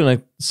was just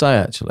gonna say,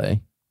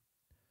 actually,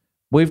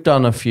 we've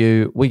done a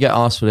few. We get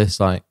asked for this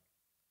like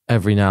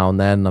every now and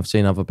then. I've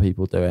seen other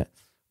people do it.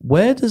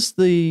 Where does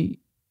the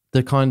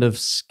kind of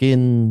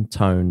skin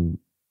tone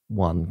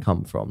one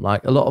come from?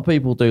 Like a lot of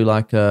people do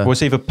like a. Well,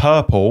 it's either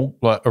purple,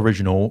 like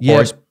original,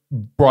 or it's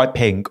bright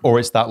pink,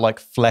 or it's that like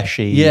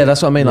fleshy. Yeah,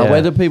 that's what I mean. Like,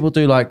 where do people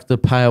do like the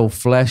pale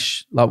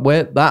flesh? Like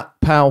where that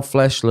pale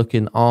flesh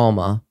looking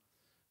armor,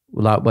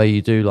 like where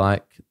you do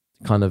like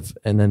kind of,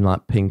 and then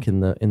like pink in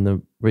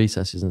the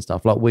recesses and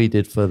stuff, like we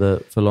did for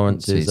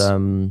Lawrence's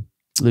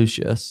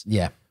Lucius.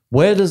 Yeah.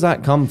 Where does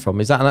that come from?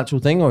 Is that an actual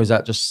thing, or is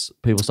that just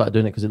people started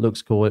doing it because it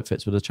looks cool, it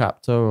fits with a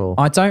chapter? Or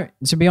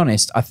to be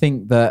honest, I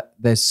think that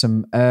there's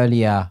some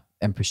earlier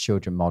Emperor's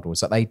Children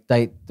models that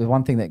the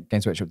one thing that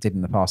Games Workshop did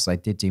in the past, they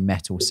did do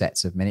metal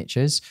sets of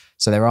miniatures.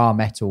 So there are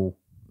metal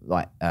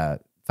like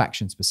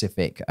faction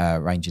specific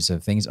ranges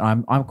of things.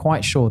 I'm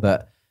quite sure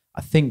that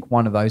I think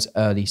one of those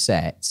early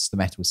sets, the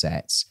metal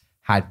sets,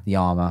 had the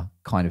armor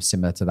kind of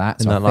similar to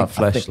that. So that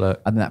flesh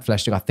look. And that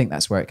flesh look, I think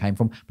that's where it came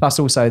from. Plus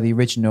also the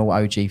original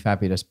OG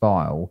Fabulous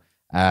Bile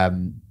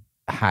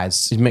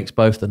has... He's mixed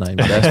both the names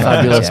there.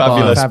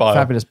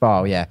 Fabulous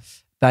Bile, yeah.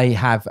 They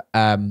have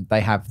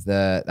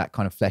that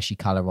kind of fleshy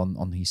color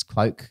on his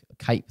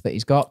cape that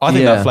he's got. I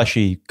think that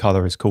fleshy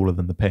color is cooler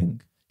than the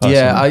pink. Personally.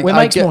 Yeah, it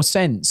makes more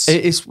sense.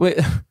 It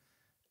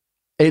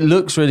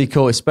looks really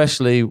cool,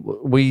 especially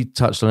we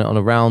touched on it on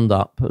a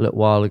roundup a little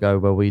while ago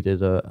where we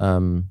did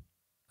a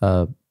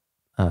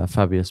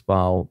Fabius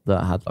Bile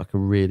that had like a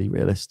really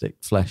realistic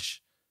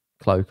flesh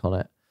cloak on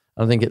it.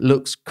 I think it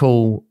looks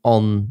cool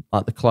on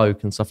like the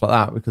cloak and stuff like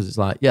that because it's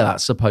like, yeah,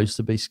 that's supposed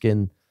to be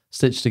skin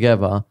stitched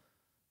together.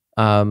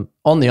 On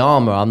the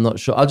armor, I'm not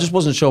sure. I just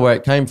wasn't sure where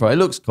it came from. It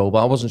looks cool,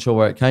 but I wasn't sure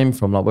where it came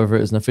from, like whether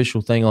it was an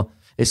official thing or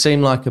it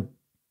seemed like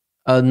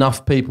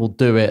enough people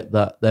do it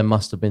that there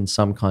must have been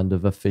some kind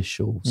of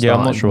official. Yeah,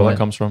 I'm not sure where that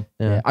comes from.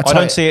 Yeah. I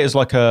don't see it as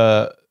like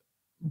a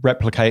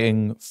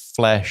replicating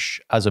flesh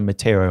as a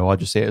material. I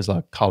just see it as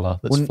like color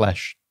that's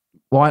flesh.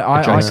 Well,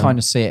 I kind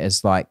of see it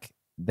as like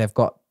they've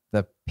got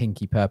the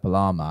pinky purple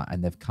armor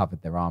and they've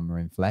covered their armor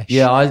in flesh.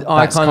 Yeah,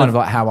 I kind of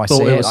like how I thought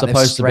see it was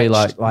supposed to be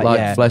like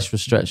flesh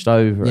was stretched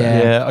over it.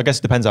 Yeah, I guess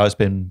it depends how it's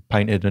been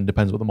painted and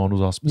depends what the models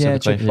are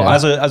specifically. Yeah,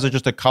 but as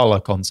just a color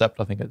concept,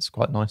 I think it's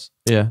quite nice.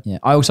 Yeah.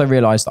 I also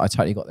realized that I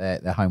totally got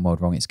their homeworld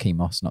wrong. It's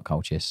Chemos, not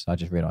Colchis. I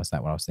just realized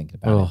that when I was thinking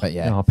about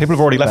it. But people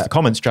have already left the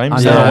comments,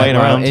 James. They're waiting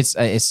around. It's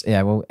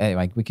well,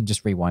 anyway, we can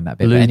just rewind that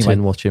bit. Luton anyway,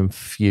 watching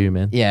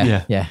fuming.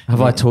 Yeah. Have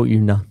I taught you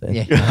nothing?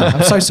 Yeah.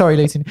 I'm so sorry,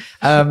 Luton.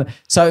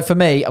 So for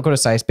me, I've got to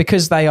say, it's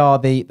because they are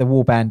the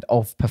warband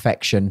of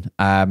perfection.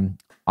 I'm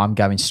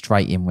going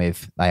straight in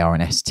with they are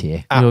an S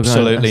tier.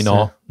 Absolutely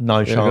not.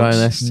 No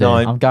chance. No,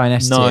 I'm going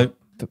S tier. No.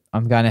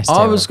 I'm going S tier.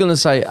 I was going to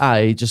say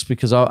A just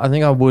because I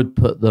think I would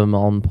put them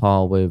on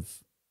par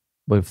with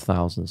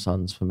Thousand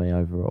Suns for me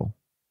overall.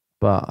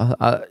 But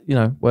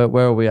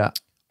where are we at?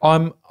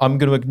 I'm going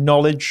to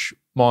acknowledge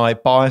my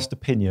biased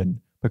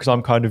opinion because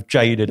I'm kind of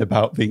jaded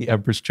about the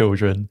Emperor's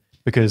Children.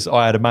 Because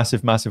I had a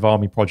massive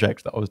army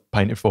project that I was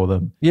painting for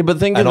them. Yeah, but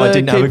think of I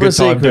didn't have a good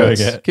time doing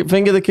it.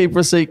 Think of the Keeper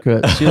of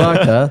Secrets. Do you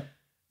like her?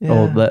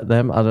 Or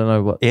them? I don't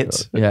know what.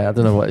 It. Yeah, I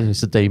don't know what.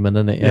 It's a demon,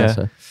 isn't it?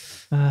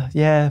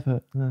 Yeah.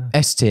 So.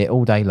 S tier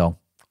all day long.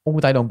 All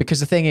day long.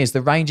 Because the thing is,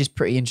 the range is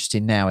pretty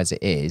interesting now as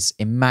it is.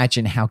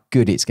 Imagine how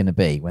good it's going to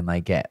be when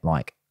they get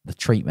like the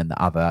treatment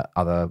that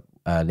other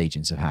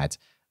legions have had.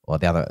 Or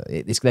the other,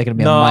 they're going to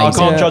be amazing. I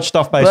can't judge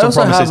stuff based on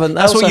promises.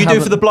 That's what you do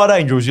for the Blood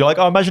Angels. You're like,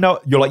 imagine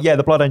how you're like,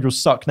 the Blood Angels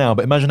suck now,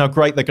 but imagine how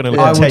great they're going to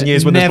look in 10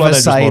 years when the Blood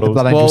Angels models. The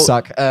Blood Angels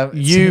suck.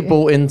 You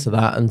bought into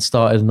that and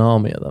started an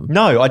army of them.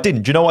 No, I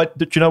didn't. Do you know why?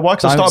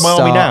 Because I started my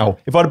army now.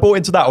 If I'd have bought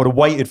into that, I would have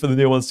waited for the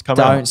new ones to come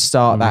out. Don't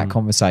start that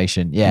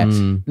conversation. Yeah,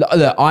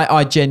 look,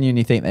 I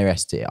genuinely think they're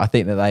S tier. I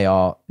think that they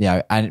are.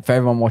 And for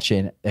everyone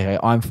watching,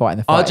 I'm fighting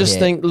the fight. I just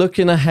think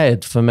looking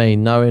ahead for me,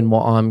 knowing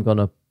what I'm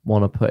gonna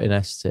want to put in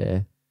S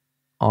tier.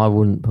 I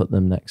wouldn't put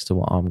them next to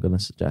what I'm going to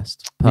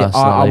suggest.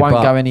 Personally, I won't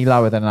go any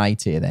lower than an A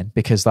tier then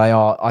because they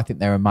are. I think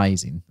they're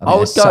amazing. I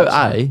would go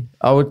A.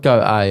 I would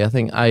go A. I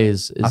think A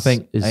is. I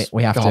think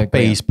we have to.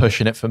 B's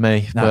pushing it for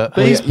me. No,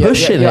 B's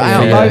pushing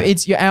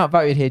it. You're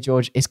outvoted here,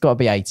 George. It's got to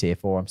be A tier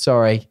for them.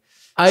 Sorry.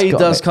 A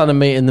does kind of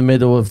meet in the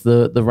middle of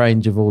the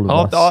range of all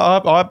of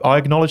us. I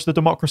acknowledge the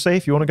democracy.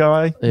 If you want to go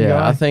A,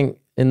 yeah, I think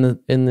in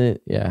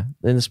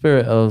the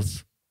spirit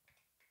of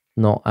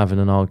not having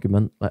an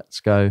argument,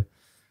 let's go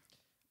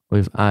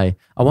with A.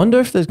 I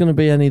wonder if there's going to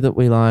be any that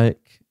we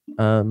like,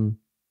 that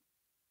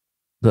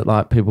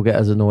like people get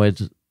as annoyed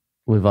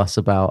with us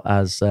about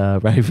as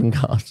Raven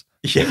Guard.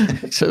 Yeah.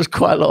 So there's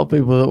quite a lot of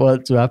people that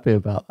weren't too happy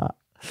about that.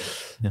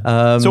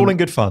 It's all in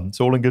good fun. It's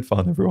all in good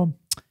fun, everyone.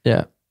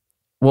 Yeah.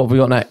 What have we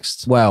got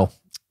next? Well,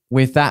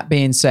 with that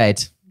being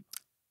said,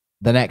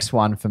 the next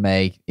one for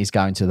me is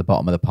going to the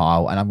bottom of the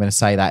pile, and I'm going to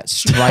say that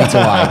straight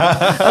away.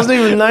 Hasn't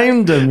even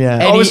named them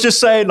yet. I was just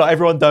saying, like,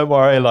 everyone, don't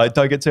worry, like,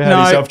 don't get too ahead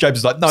of yourself. James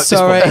is like, no,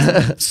 sorry,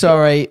 this one.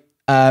 sorry.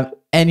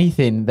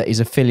 Anything that is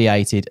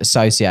affiliated,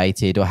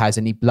 associated, or has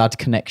any blood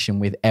connection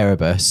with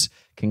Erebus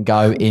can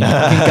go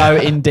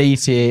in D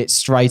tier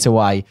straight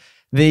away.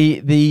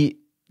 The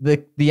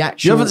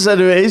actual. You haven't said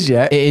who it is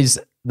yet. It is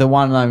the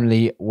one and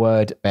only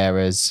word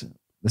bearers,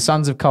 the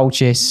sons of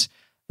Colchis,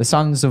 the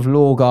sons of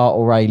Lorgar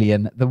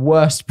Aurelian, the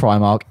worst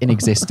Primarch in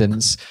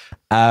existence.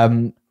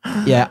 I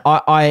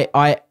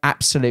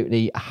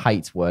absolutely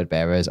hate word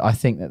bearers. I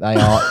think that they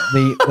are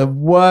the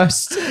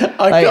worst.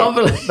 I can't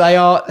believe they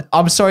are.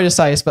 I'm sorry to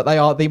say this, but they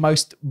are the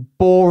most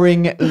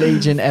boring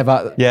legion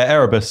ever. Yeah,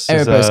 Erebus.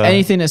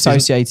 Anything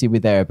associated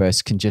with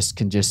Erebus can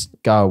just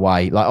go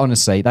away. Like,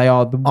 honestly, they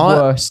are the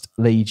worst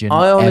legion.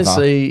 I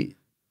honestly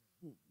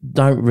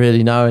don't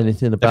really know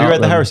anything about. Have you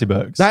read them. the Heresy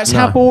books? That's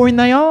how boring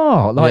they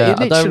are. Like, Yeah, it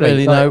literally, I don't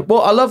really know.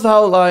 Well, I love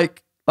how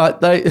like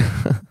they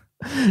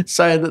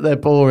saying that they're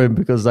boring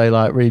because they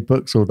like read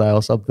books all day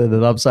or something,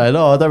 and I'm saying,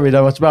 I don't really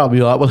know much about them.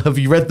 You're like, well, have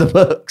you read the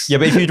books? Yeah,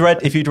 but if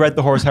you'd read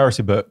the Horus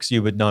Heresy books,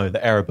 you would know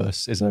that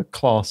Erebus is a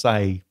Class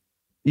A.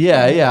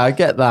 Yeah, I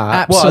get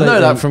that. Absolutely. Well, I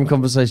know that from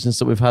conversations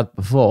that we've had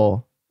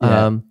before.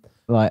 Yeah.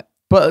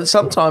 But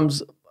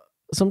sometimes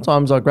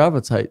I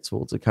gravitate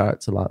towards a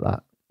character like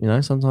that. You know,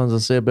 sometimes I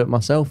see a bit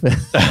myself in.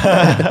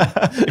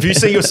 If you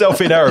see yourself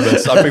in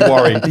Erebus, I'd be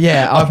worried.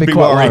 Yeah, I'd be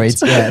quite worried.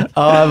 Yeah.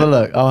 I'll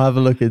have a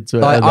look into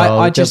it. And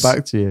I'll get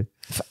back to you.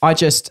 I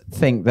just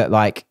think that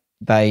like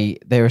there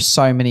are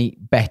so many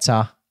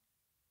better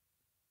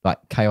like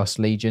Chaos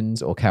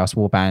Legions or Chaos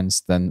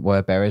Warbands than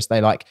Word Bearers.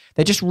 I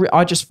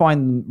just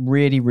find them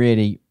really,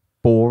 really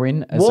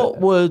boring. What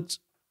would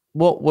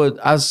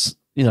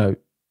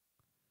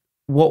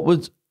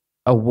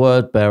a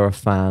Word Bearer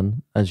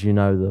fan, as you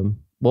know them,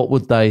 what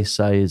would they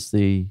say is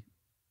the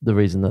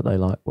reason that they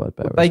like Word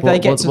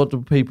Bearers? What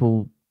do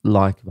people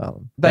like about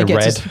them? They're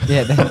red.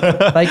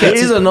 It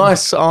is a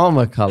nice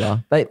armor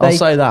color. I'll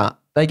say that.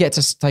 They get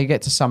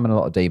to summon a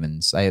lot of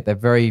demons. They're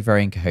very,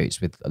 very in cahoots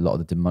with a lot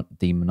of the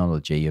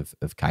demonology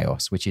of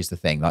chaos, which is the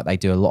thing. Like, they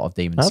do a lot of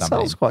demon summoning. That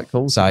sounds quite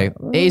cool. So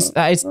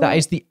that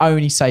is the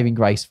only saving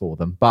grace for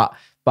them. But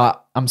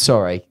I'm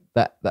sorry.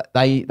 That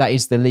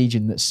is the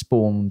legion that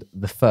spawned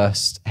the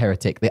first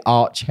heretic, the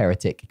arch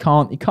heretic.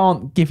 You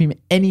can't give him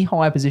any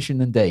higher position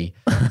than D,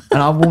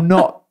 and I will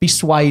not be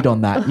swayed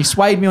on that. You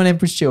swayed me on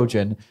Emperor's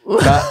Children,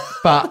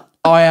 but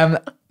I am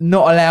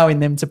not allowing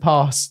them to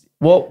pass.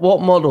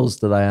 What models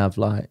do they have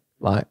like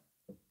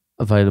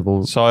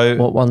available? So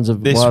what ones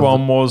have this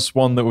one was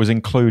one that was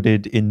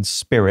included in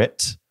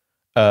Spirit,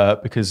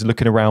 because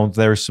looking around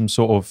there is some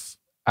sort of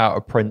out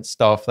of print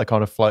stuff. They're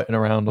kind of floating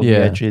around on the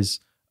edges.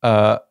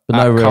 But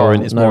no real,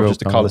 current, it's more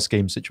just a color color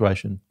scheme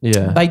situation.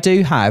 Yeah, they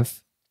do have.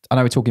 I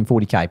know we're talking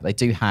 40k, but they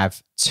do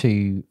have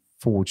 2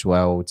 Forge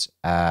World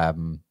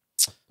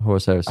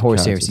Horus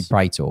Heresy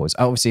Praetors.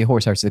 Obviously,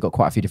 Horus Heresy, they've got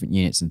quite a few different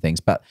units and things,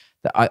 but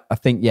I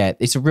think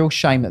it's a real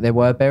shame that they're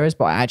Word Bearers.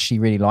 But I actually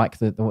really like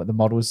the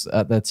models,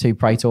 the 2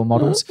 Praetor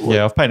models.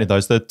 Yeah, I've painted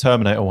those. The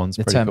Terminator one's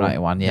the pretty Terminator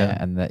cool. one,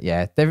 and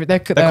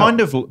they kind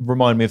of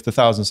remind me of the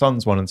Thousand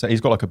Suns one, and so he's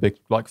got like a big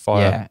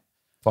fire. Yeah.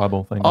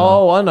 Fireball thing.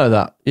 Oh, I know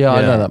that. Yeah,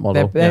 I know that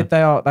model.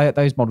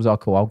 Those models are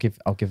cool. I'll give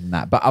them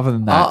that. But other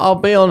than that, I'll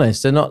be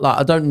honest. They're not like,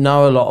 I don't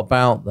know a lot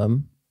about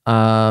them.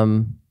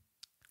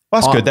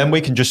 That's good. Then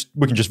we can just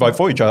vote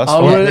for each other.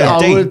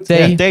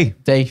 D.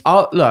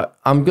 Look,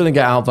 I'm going to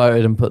get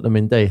outvoted and put them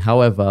in D.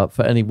 However,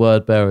 for any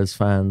Word Bearers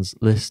fans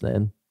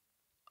listening,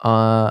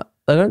 they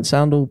don't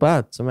sound all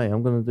bad to me.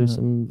 I'm going to do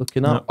some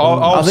looking up.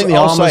 I think the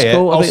armor's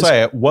cool. I'll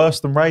say it. Worse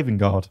than Raven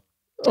Guard.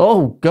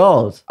 Oh,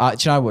 God. Do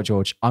you know what,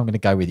 George? I'm going to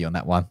go with you on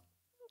that one.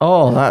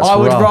 Oh, that's I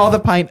would rough. rather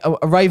paint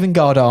a Raven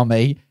Guard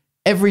army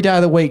every day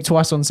of the week,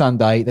 twice on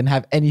Sunday, than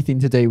have anything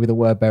to do with a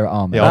Word Bearer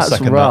army. Yeah,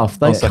 that's rough.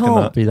 They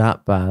can't be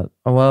that bad.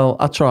 Oh, well,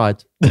 I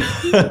tried.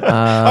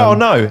 Oh,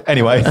 no.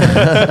 Anyway.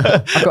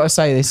 I've got to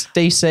say this.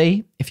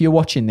 DC, if you're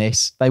watching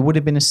this, they would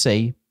have been a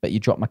C, but you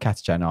dropped my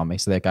Catachan army,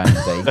 so they're going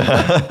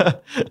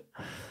to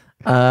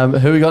D.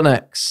 Who we got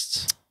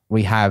next?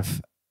 We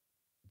have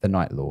the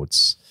Night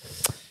Lords.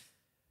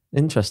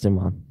 Interesting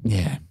one.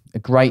 Yeah, a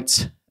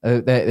great.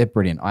 They're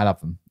brilliant. I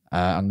love them.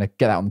 I'm going to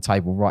get that on the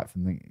table right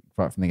from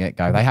the get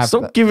go. They have.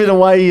 Stop giving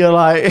away your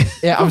like.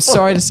 Yeah, I'm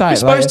sorry to say. You're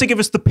supposed to give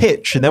us the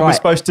pitch, and then we're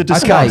supposed to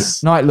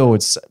discuss. Okay, Night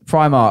Lords.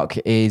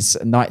 Primarch is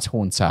Night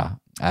Haunter.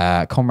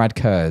 Conrad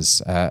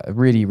Kurz, a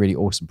really, really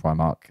awesome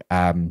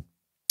Primarch.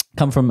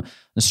 Come from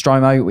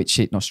Nostromo, which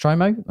is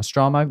Nostromo. That's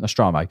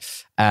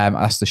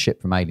the ship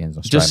from Aliens.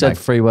 Nostromo. Just said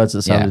 3 words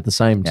that sounded the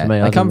same to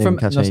me. I didn't even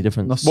catch any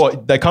difference.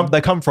 What they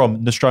come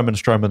from Nostromo.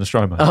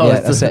 Oh,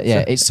 yeah, that's it.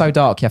 Yeah, it's so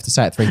dark you have to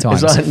say it 3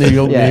 times. It's like New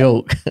York, New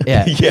York.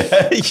 Yeah.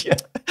 yeah.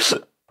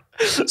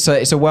 So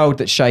it's a world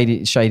that's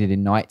shaded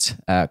in night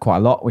quite a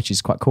lot, which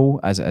is quite cool,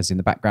 as in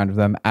the background of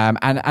them.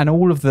 And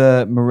all of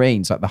the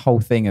Marines, like the whole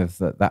thing of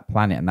that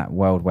planet and that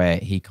world where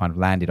he kind of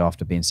landed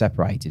after being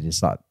separated,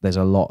 is like there's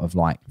a lot of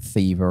like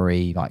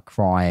thievery, like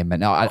crime.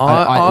 And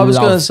I was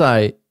going to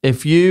say,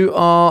 if you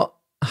are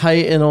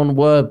hating on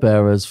word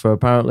bearers for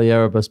apparently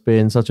Erebus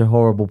being such a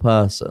horrible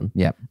person,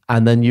 yeah,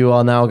 and then you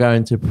are now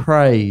going to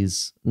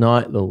praise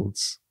Night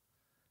Lords,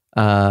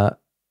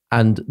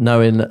 and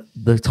knowing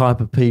the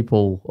type of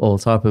people or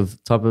type of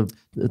Marines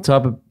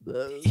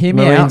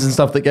and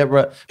stuff that get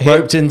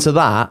roped into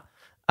that.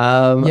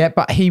 But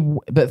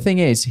the thing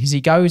is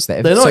he goes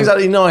there. They're not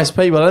exactly nice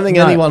people. I don't think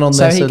anyone on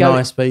this are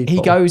nice people.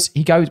 He goes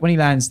when he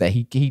lands there.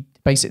 He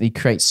basically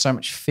creates so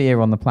much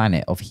fear on the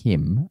planet of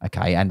him.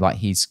 Okay, and like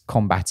he's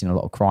combating a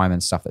lot of crime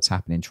and stuff that's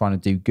happening, trying to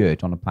do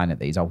good on a planet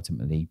that is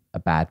ultimately a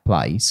bad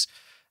place.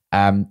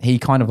 He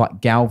kind of like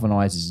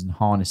galvanizes and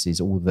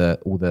harnesses all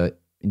the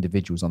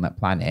individuals on that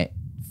planet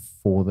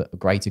for the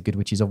greater good,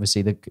 which is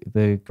obviously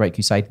the Great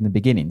Crusade in the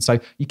beginning. So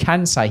you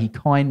can say he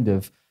kind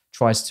of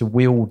tries to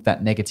wield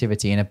that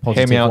negativity in a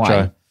positive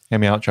way. Hear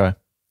me out, Joe.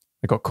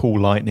 They got cool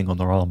lightning on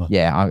their armor.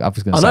 Yeah, I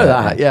was going to say that.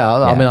 I know that. Yeah,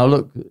 I mean,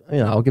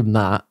 I'll give them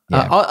that.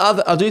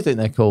 Yeah. I do think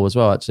they're cool as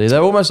well. Actually,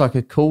 they're almost like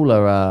a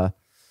cooler.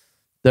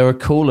 They're a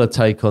cooler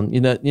take on, you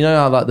know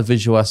how like the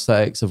visual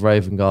aesthetics of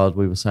Raven Guard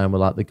we were saying were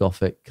like the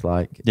gothic,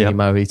 like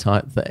emo-y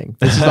type thing.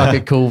 This is like a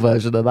cool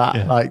version of that.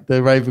 Yeah. Like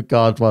the Raven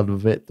Guard one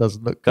of it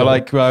doesn't look cool.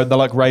 They're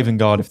like Raven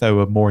Guard if they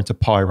were more into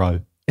pyro.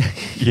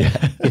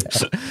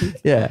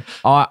 Yeah.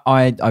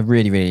 I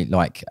really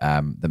like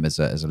them as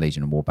a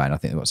Legion and Warband. I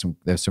think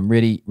there's some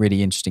really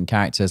interesting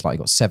characters. Like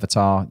you've got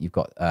Sevatar, you've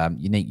got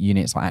unique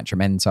units like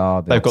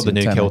Atramentar. They've got the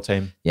new kill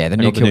team. Yeah, the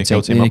new kill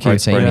team. The new kill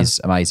team is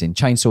amazing.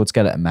 Chainsword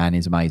Skeleton Man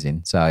is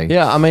amazing. So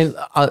yeah, I mean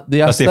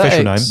that's the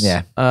official name.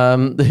 Yeah,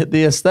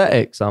 the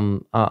aesthetics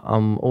I'm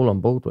all on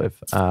board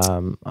with.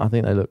 I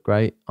think they look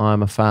great.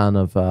 I'm a fan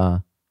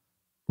of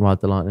Ride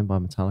the Lightning by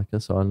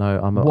Metallica, so I know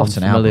I'm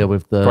familiar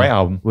with the great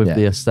album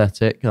the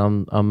aesthetic.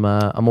 I'm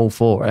all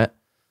for it.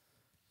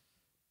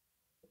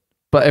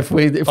 But if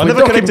I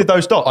never connected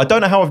those dots. I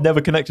don't know how I've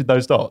never connected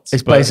those dots.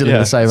 It's basically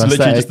the same aesthetic.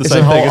 Literally just the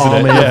same thing, isn't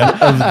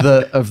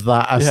it? Of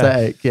that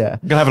aesthetic. Yeah.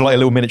 I'm gonna have like a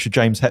little miniature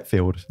James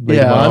Hetfield.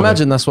 Yeah, I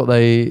imagine that's what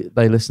they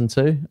listen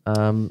to.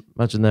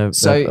 Imagine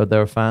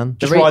they're a fan.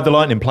 Just Ride the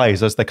Lightning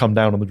plays as they come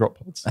down on the drop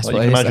pods. That's what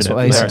they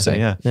listen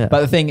to. Yeah.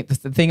 But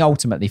the thing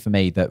ultimately for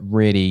me that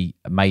really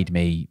made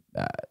me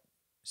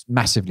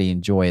massively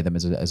enjoy them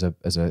as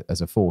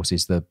a force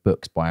is the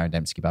books by Aaron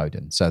Dembski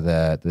Bowden. So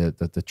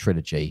the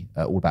trilogy,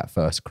 all about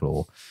First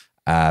Claw.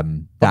 I've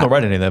not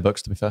read any of their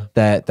books, to be fair.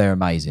 They're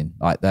amazing.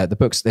 Like the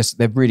books,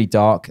 they're really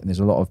dark, and there's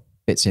a lot of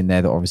bits in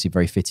there that are obviously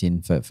very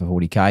fitting for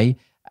 40k.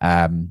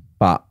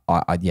 But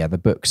the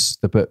books,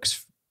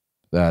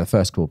 the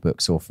First Claw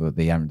books, or for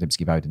the Aaron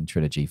Dembski Bowden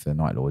trilogy for the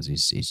Night Lords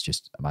is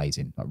just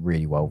amazing. Like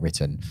really well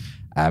written,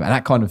 and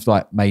that kind of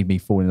like made me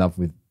fall in love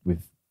with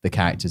the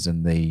characters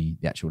and the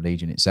actual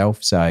Legion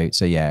itself. So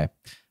yeah,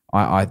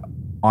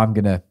 I'm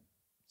gonna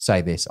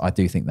say this. I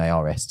do think they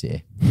are S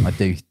tier. I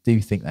do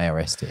think they are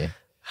S tier.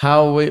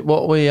 Where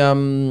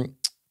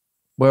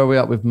are we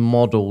at with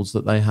models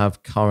that they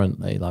have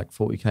currently, like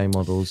 40k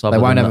models? They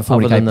won't have a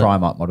 40k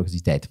Primarch model because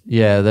he's dead.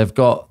 Yeah, they've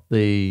got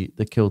the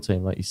kill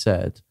team, like you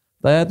said.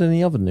 They had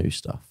any other new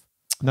stuff?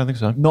 I don't think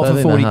so. Not for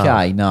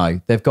 40k, no.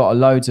 They've got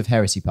loads of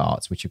heresy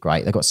parts, which are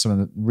great. They've got some of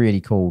the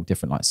really cool,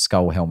 different like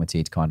skull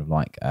helmeted kind of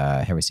like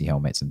heresy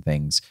helmets and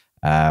things.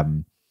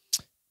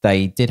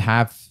 They did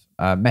have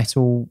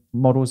metal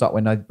models, like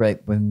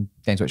when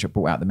Games Workshop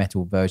brought out the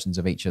metal versions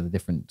of each of the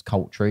different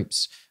cult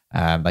troops.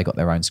 They got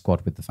their own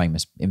squad with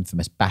the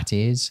infamous bat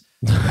ears.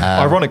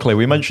 Ironically,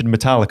 we mentioned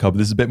Metallica, but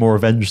this is a bit more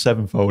Avenged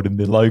Sevenfold in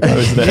the logo,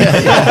 isn't it?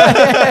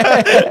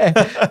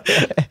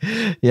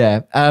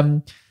 Yeah.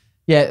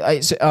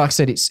 It's, like I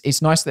said,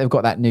 it's nice that they've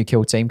got that new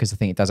kill team, because I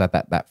think it does have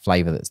that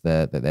flavour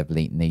that they've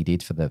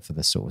needed for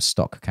the sort of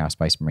stock Chaos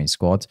Space Marine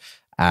squad.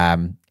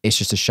 It's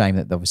just a shame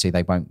that obviously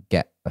they won't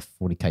get a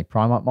 40k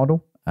Primarch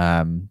model.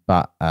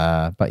 But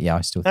yeah,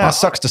 I still think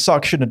sucks to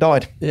suck. Shouldn't have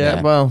died.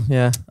 Yeah. Well,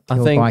 yeah. I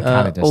think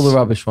all the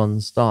rubbish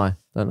ones die,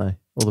 don't they?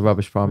 All the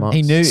rubbish Primarchs.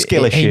 He knew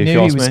skill issue. He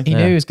knew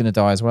he was going to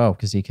die as well,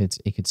 because he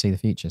could see the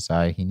future,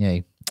 so he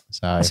knew.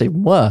 So that's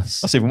even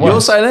worse.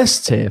 You're saying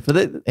S tier for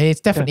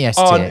it's definitely S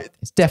tier.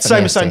 It's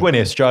definitely same as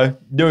Sanguinius, Joe.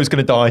 Knew he was going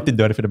to die. Didn't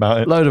do anything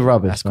about it. Load of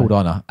rubbish. That's called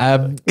honour.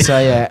 So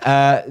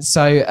yeah.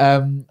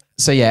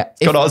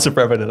 Got to answer for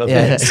everything.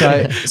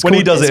 When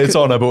he does it, it's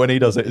honour, but when he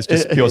does it, it's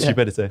just pure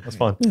stupidity. That's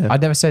fine. Yeah. I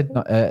never said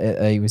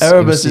he was.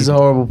 Erebus is a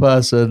horrible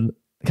person.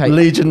 Okay.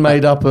 Legion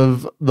made up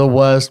of the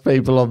worst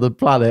people on the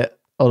planet,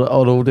 on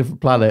all different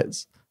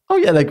planets. Oh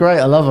yeah, they're great.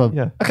 I love them.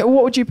 Yeah. Okay,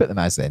 what would you put them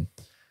as then?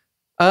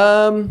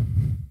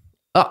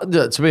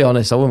 To be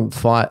honest, I wouldn't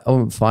fight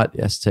the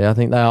S tier. I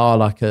think they are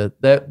like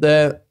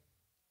they're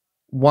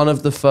one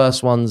of the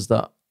first ones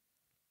that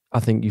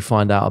I think you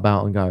find out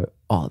about and go,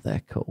 oh,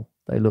 they're cool.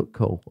 They look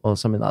cool, or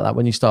something like that.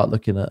 When you start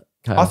looking at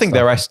Chaos I think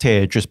they're S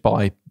tier just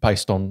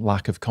based on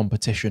lack of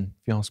competition,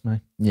 if you ask me.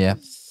 Yeah.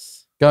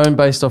 Going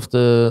based off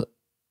the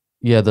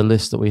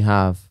list that we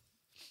have.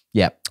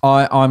 Yeah,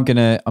 I'm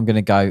gonna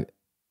go.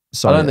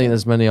 I don't think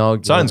there's many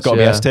arguments. Something's got to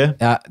be S tier.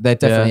 They're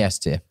definitely S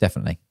tier,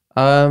 definitely.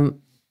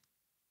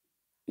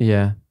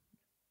 Yeah.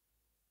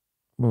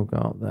 We'll go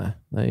up there.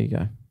 There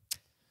you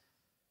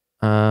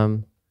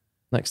go.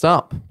 Next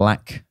up,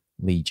 Black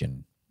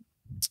Legion.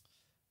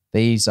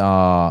 These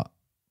are,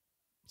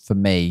 for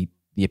me,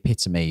 the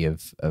epitome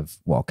of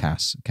what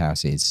Chaos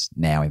is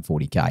now in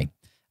 40k.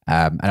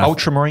 And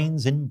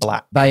Ultramarines in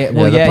black.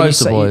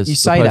 You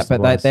say that,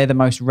 but they're the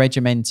most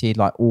regimented,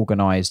 like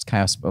organized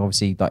Chaos.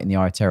 Obviously, like in the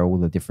Eye of Terror, all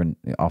the different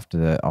after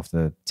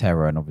the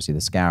Terror and obviously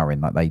the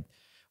Scouring, like they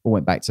all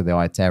went back to the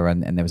Eye of Terror,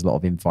 and there was a lot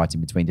of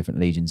infighting between different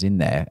legions in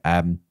there.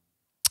 And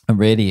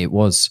really, it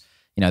was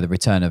the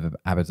return of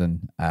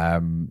Abaddon,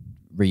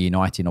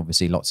 reuniting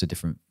obviously lots of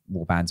different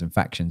warbands and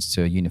factions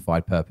to a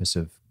unified purpose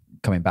of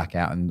coming back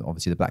out, and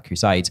obviously the Black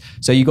Crusades.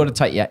 So you got to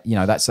take,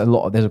 that's a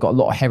lot. There's got a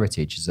lot of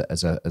heritage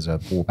as a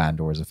warband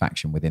or as a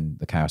faction within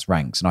the Chaos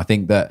ranks. And I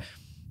think that,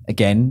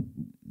 again,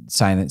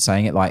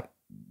 saying it, like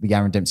the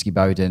Aaron Dembski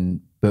Bowden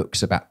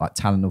books about like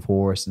Talon of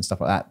Horus and stuff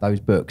like that, those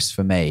books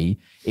for me,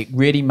 it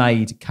really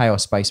made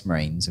Chaos Space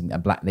Marines and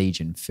Black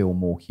Legion feel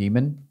more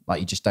human. Like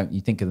you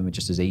think of them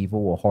just as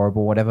evil or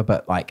horrible or whatever,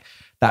 but like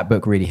that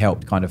book really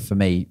helped kind of, for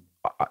me,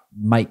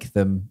 make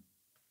them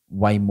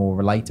way more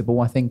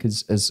relatable, I think,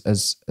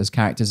 as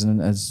characters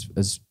and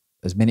as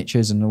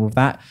miniatures and all of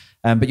that.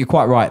 But you're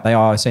quite right; they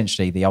are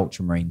essentially the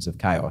Ultramarines of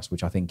Chaos,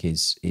 which I think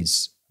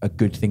is a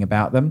good thing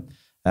about them.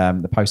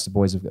 The poster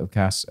boys of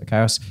Chaos.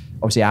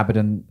 Obviously,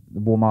 Abaddon, the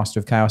War Master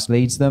of Chaos,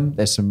 leads them.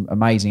 There's some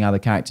amazing other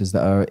characters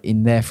that are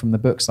in there from the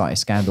books, like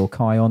Iskandar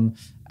Kion,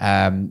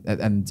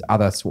 and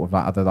other sort of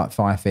like other like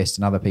Fire Fist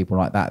and other people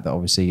like that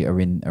obviously are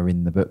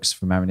in the books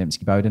from Aaron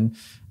Dembski Bowden.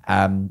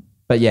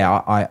 But yeah,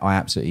 I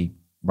absolutely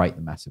rate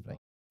them massively.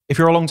 If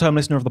you're a long-term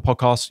listener of the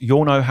podcast,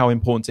 you'll know how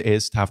important it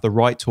is to have the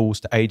right tools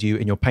to aid you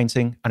in your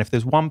painting. And if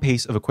there's one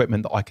piece of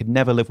equipment that I could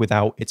never live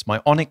without, it's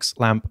my Onyx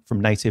lamp from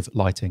Native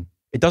Lighting.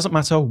 It doesn't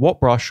matter what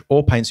brush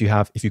or paints you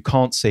have if you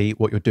can't see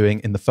what you're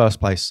doing in the first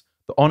place.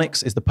 The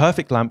Onyx is the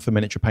perfect lamp for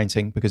miniature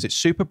painting because its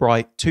super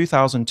bright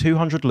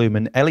 2,200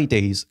 lumen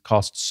LEDs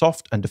cast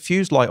soft and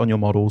diffused light on your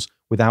models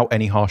without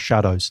any harsh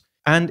shadows.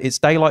 And its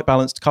daylight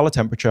balanced color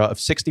temperature of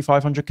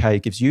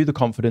 6500K gives you the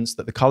confidence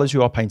that the colors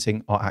you are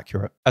painting are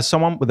accurate. As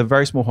someone with a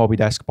very small hobby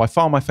desk, by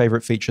far my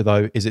favorite feature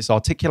though is its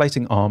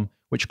articulating arm,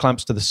 which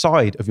clamps to the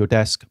side of your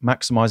desk,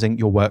 maximizing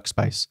your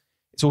workspace.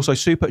 It's also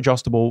super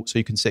adjustable, so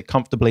you can sit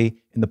comfortably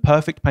in the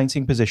perfect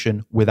painting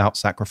position without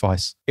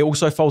sacrifice. It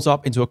also folds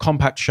up into a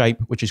compact shape,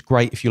 which is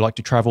great if you like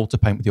to travel to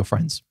paint with your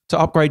friends. To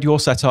upgrade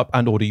your setup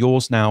and order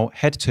yours now,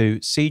 head to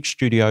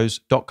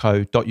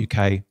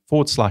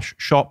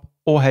siegestudios.co.uk/shop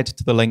or head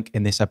to the link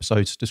in this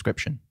episode's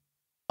description.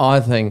 I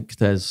think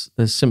there's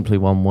simply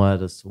one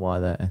word as to why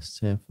they're S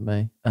tier for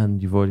me,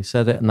 and you've already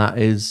said it, and that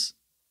is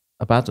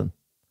Abaddon.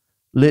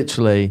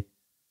 Literally,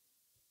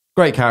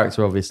 great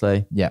character,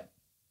 obviously. Yeah.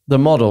 The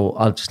model,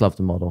 I just love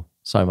the model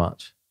so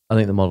much. I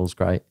think the model's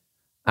great.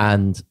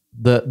 And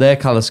their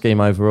colour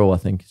scheme overall, I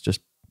think, is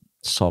just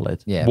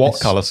solid. Yeah. What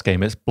colour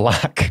scheme? It's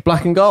black.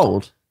 Black and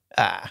gold.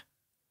 What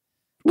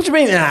do you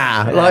mean?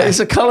 Like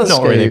it's a colour scheme.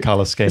 Not really a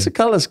colour scheme. It's a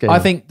colour scheme. I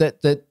think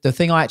that the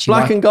thing I actually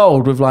black and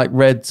gold with like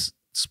red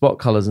spot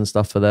colours and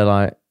stuff for their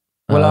like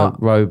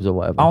robes or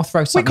whatever. I'll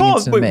throw something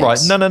into the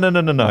mix.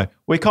 Right. No.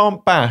 We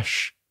can't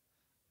bash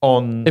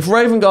on... If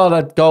Raven Guard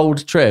had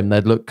gold trim,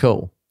 they'd look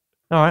cool.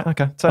 All right,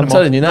 okay. I'm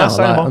telling you now.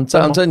 I'm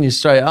telling you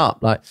straight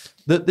up. Like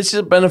this is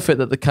a benefit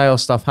that the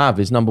Chaos stuff have.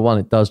 Is number one,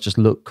 it does just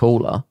look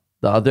cooler.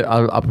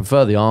 I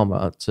prefer the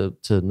armor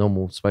to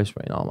normal Space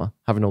Marine armor.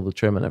 Having all the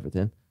trim and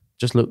everything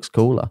just looks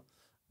cooler.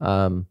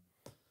 Sorry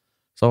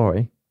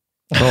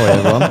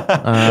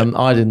everyone.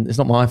 I didn't. It's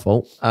not my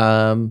fault.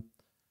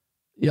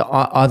 Yeah,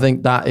 I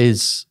think that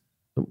is.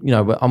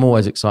 But I'm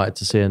always excited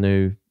to see a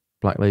new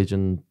Black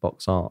Legion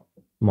box art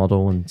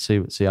model and see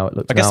how it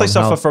looks. I guess they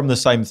suffer from the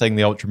same thing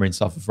the Ultramarines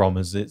suffer from,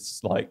 as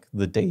it's like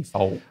the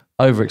default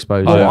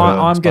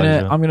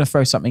overexposure. I'm gonna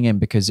throw something in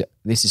because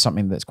this is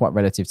something that's quite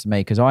relative to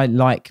me because I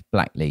like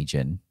Black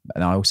Legion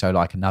and I also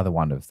like another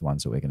one of the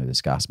ones that we're going to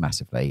discuss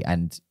massively.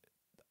 And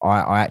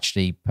I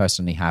actually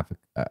personally have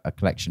a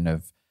collection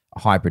of a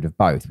hybrid of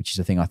both, which is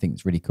a thing I think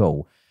is really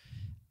cool.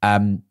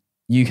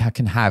 You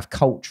can have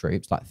cult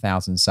troops like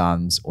Thousand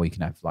Suns, or you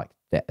can have like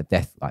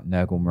death like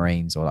Nurgle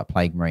Marines or like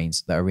Plague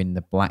Marines that are in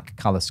the black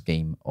color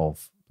scheme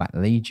of Black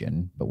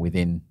Legion, but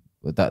within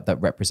that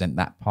represent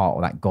that part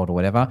or that god or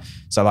whatever.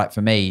 So like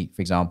for me,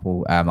 for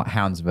example, like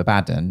Hounds of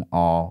Abaddon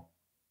are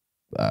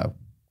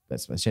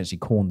essentially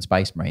Khorne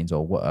Space Marines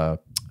or World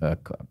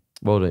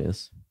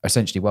Eaters.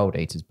 Essentially World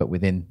Eaters, but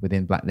within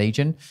Black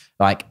Legion.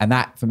 Like, and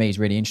that for me is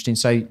really interesting.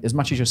 So as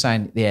much as you're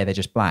saying, yeah, they're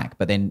just black,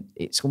 but then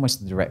it's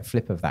almost the direct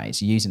flip of that. It's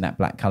using that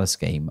black color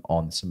scheme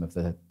on some of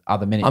the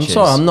other miniatures. I'm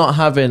sorry, I'm not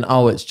having,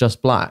 it's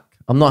just black.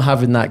 I'm not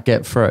having that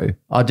get through.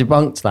 I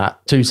debunked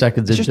that 2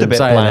 seconds into just a bit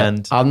saying bland.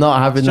 it. I'm not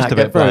having that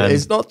get through. Bland.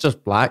 It's not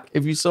just black.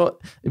 If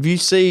you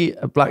see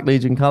a Black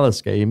Legion color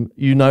scheme,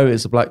 you know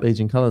it's a Black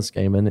Legion color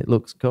scheme, and it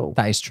looks cool.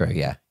 That is true.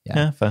 Yeah.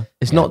 Yeah, fair.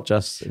 It's not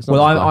just. It's not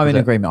Well, just black, I'm is in it?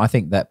 agreement. I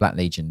think that Black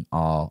Legion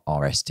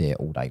are S tier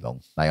all day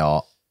long. They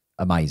are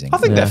amazing. I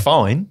think they're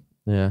fine.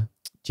 Yeah.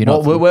 Do you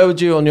know? Where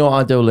would you on your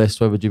ideal list?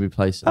 Where would you be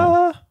placing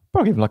them?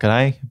 Probably give them like an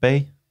A,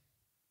 B.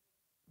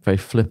 Very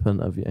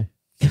flippant of you.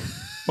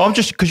 Well, I'm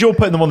just because you're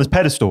putting them on this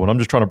pedestal, and I'm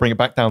just trying to bring it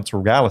back down to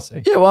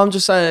reality. Yeah, well, I'm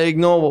just saying,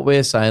 ignore what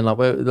we're saying. Like,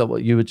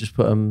 what you would just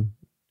put them.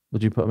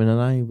 Would you put them in an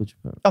A? Would you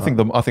put?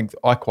 I think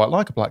I quite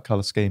like a black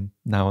color scheme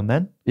now and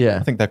then. Yeah,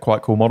 I think they're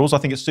quite cool models. I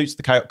think it suits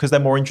the chaos because they're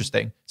more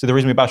interesting. So the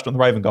reason we bashed on the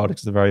Raven Guard is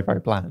because they're very,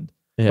 very bland.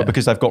 Yeah. But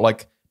because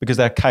because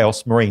they're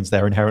Chaos Marines,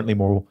 they're inherently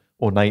more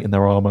ornate in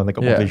their armor and they've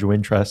got more visual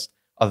interest,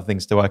 other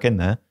things to work in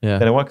there. Yeah.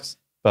 Then it works.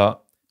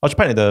 But I just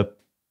painted the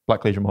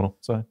Black Legion model,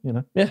 so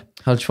Yeah.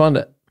 How'd you find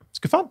it? it's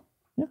good fun.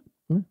 Yeah,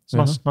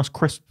 it's nice,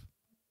 crisp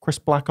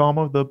black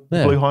armor with the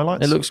blue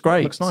highlights. It looks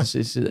great. Looks nice.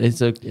 It's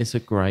a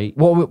great.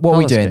 What are we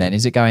colour doing scheme. then?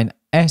 Is it going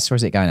S or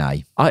is it going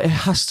A? It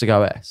has to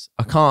go S.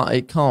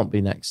 It can't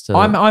be next to.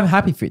 I'm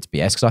happy for it to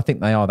be S because I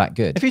think they are that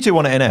good. If you two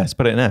want it in S,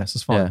 put it in S.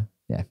 That's fine.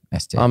 Yeah,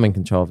 S tier. I'm in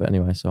control of it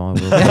anyway, so I will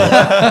put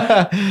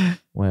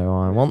where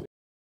I want.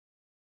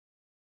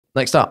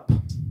 Next up,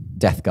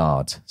 Death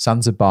Guard,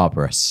 Sons of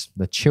Barbarous,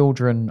 the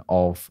children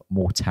of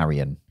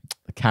Mortarion,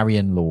 the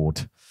Carrion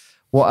Lord.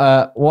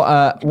 What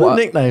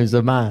nicknames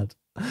are mad.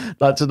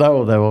 Like to know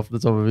all them off the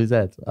top of his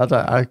head.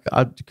 I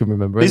can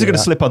remember. These are going to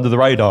that. slip under the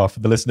radar for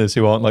the listeners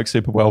who aren't like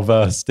super well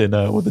versed in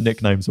all the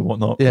nicknames and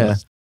whatnot. Yeah,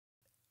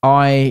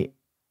 I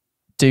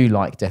do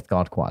like Death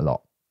Guard quite a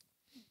lot.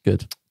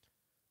 good.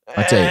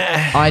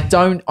 I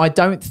do. I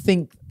don't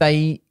think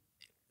they.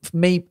 For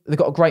me, they've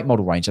got a great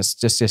model range.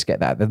 Just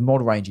get that. The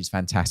model range is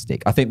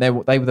fantastic. I think they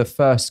were the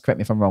first. Correct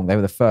me if I'm wrong. They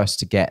were the first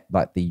to get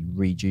like the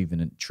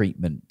rejuvenant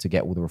treatment to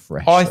get all the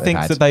refresh. I think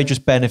that they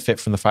just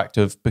benefit from the fact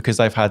of because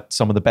they've had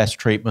some of the best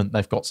treatment,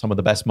 they've got some of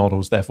the best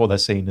models, therefore they're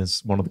seen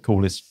as one of the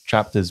coolest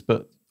chapters,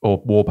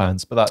 or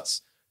warbands. But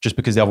that's just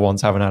because the other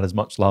ones haven't had as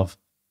much love.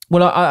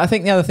 Well, I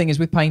think the other thing is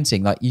with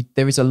painting, like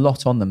there is a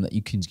lot on them that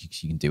you can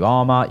do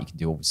armor, you can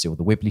do obviously all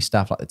the wibbly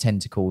stuff like the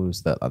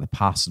tentacles, the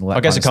pus and all that. I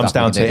guess it comes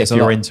down to if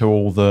you're into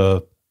all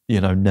the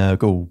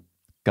Nurgle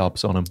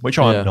gubs on them, which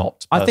I'm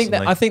not.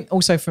 Personally. I think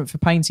also for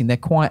painting, they're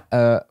quite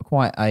a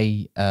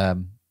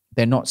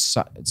they're not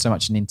so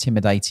much an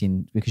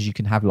intimidating because you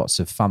can have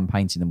lots of fun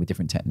painting them with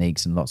different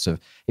techniques and lots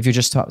of if you're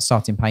just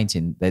starting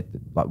painting, they're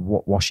like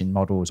washing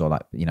models or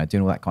like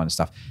doing all that kind of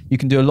stuff. You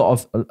can do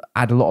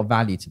add a lot of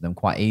value to them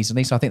quite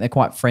easily. So I think they're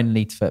quite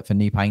friendly for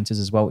new painters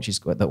as well, which is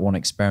that want to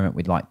experiment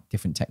with like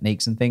different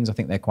techniques and things. I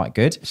think they're quite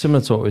good.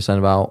 Similar to what we were saying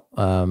about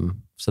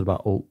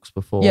orcs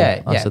before.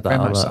 I said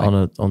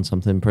that on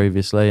something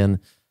previously, and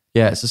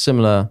it's a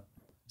similar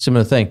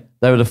thing.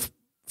 They were the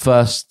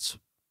first.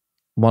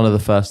 One of the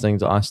first things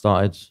that I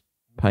started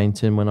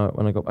painting when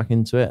I got back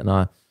into it, and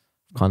I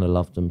kind of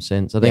loved them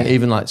since. I think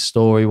even like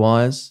story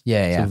wise,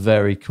 it's a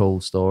very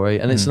cool story,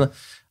 and it's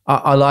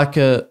I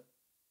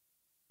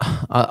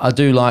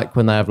do like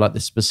when they have like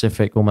this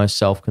specific, almost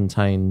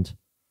self-contained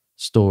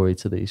story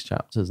to these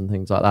chapters and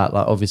things like that.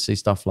 Like obviously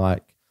stuff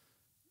like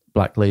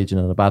Black Legion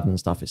and Abaddon and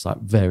stuff, it's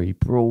like very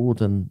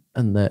broad and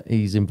that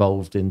he's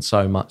involved in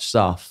so much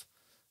stuff.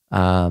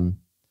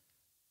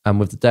 And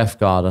with the Death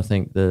Guard, I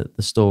think the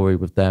story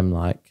with them,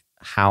 like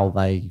how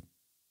they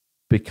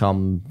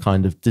become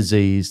kind of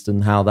diseased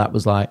and how that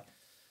was like,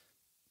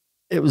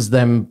 it was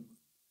them,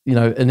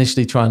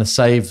 initially trying to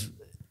save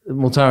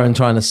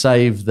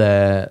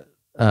their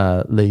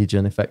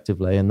legion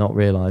effectively and not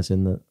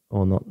realizing that,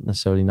 or not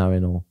necessarily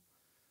knowing or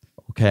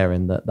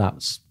caring that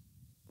that's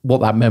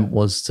what that meant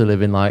was to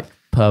live in like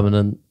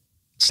permanent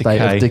state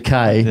of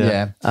decay.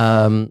 Yeah.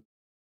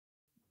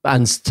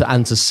 And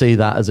to see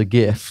that as a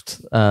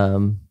gift.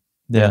 I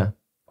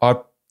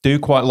do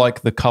quite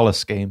like the color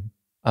scheme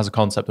as a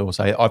concept. I will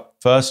say I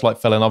first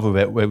fell in love with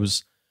it. Where it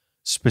was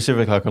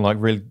specifically I can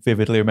really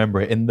vividly remember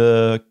it in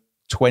the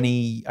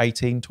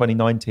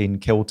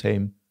 2018-2019 Kill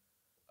Team.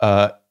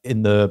 That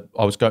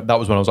was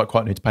when I was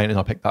quite new to painting.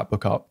 I picked that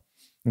book up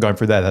and going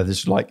through there.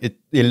 There's just it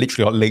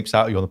literally leaps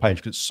out at you on the page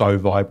because it's so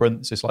vibrant.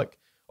 It's just I'll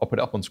put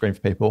it up on screen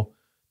for people.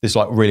 This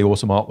really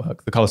awesome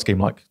artwork. The color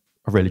scheme I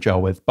really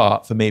gel with.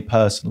 But for me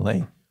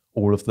personally,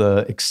 all of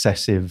the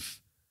excessive,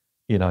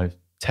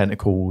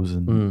 tentacles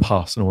and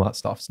pus and all that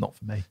stuff is not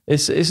for me.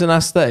 It's an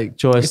aesthetic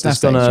choice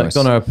that's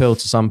gonna appeal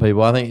to some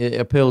people. I think it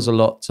appeals a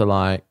lot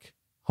to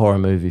horror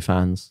movie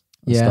fans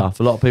and stuff.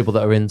 A lot of people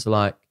that are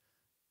into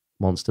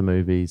monster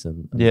movies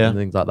and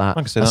things like that.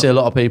 I see a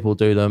lot of people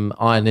do them.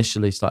 I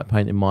initially started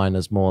painting mine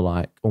as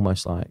more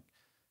almost like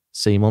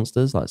sea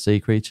monsters, like sea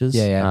creatures.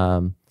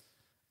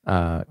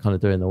 Kind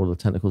of doing all the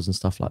tentacles and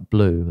stuff like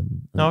blue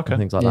and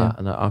things like that.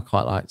 And I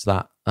quite liked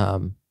that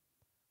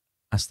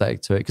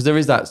aesthetic to it because there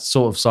is that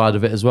sort of side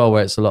of it as well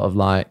where it's a lot of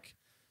the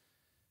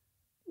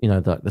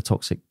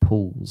toxic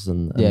pools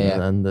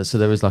and so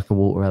there is a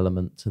water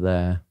element to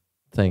their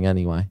thing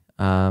anyway.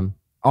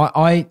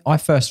 I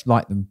first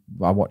liked them.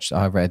 I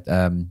read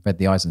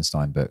the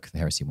Eisenstein book, the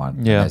Heresy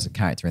one. Yeah. There's a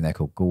character in there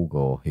called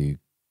Gulgor who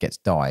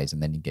dies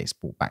and then he gets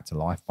brought back to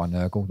life by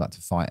Nurgle, like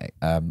to fight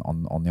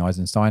on the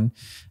Eisenstein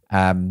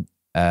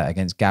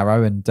against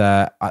Garrow, and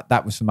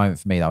that was the moment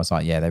for me that I was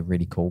like, yeah, they're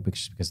really cool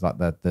because like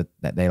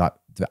they like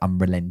the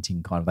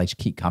unrelenting kind of, they just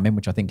keep coming,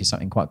 which I think is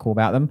something quite cool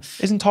about them.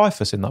 Isn't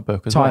Typhus in that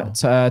book as well?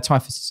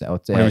 Typhus,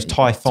 when it was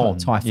Typhon.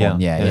 Typhon,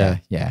 yeah.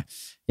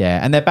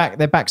 And their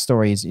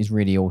backstory is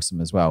really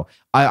awesome as well.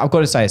 I've got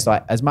to say, it's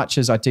like, as much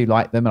as I do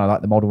like them and I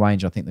like the model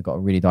range, I think they've got a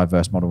really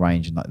diverse model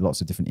range and like lots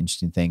of different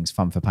interesting things,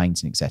 fun for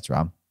painting,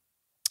 etc.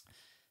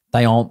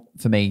 They aren't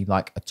for me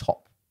like a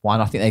top one.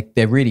 I think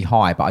they're really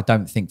high, but I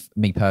don't think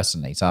me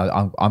personally.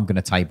 So I'm going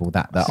to table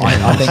that.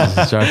 I think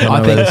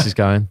where this is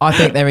going. I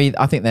think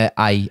they're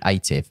A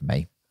tier for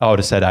me. I would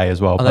have said A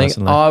as well.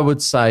 Personally, I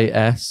would say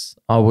S.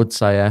 I would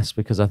say S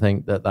because I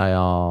think that they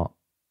are.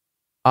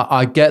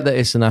 I get that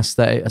it's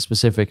a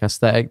specific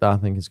aesthetic that I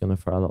think is going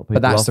to throw a lot of people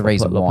off. But that's the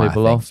reason why.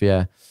 People off,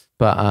 yeah.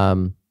 But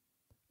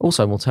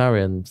also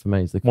Mortarion for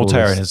me is the coolest.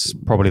 Mortarion is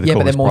probably the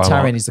coolest. Yeah, but then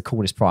Mortarion Primarch. is the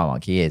coolest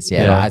Primarch. He is,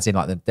 yeah. Like, as in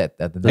like the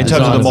in terms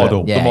of the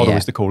model, the model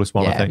is the coolest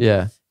one, I think.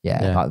 Yeah,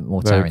 like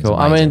Mortarion's very cool.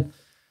 amazing. I mean,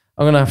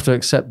 I'm going to have to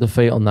accept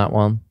defeat on that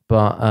one,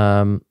 but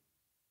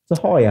it's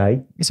a high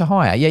A. It's a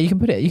high A. Yeah, you can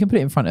put it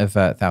in front of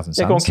Thousand Suns.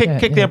 Yeah, go on,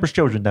 kick the Emperor's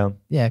Children down.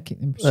 Yeah, kick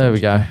the Emperor's there we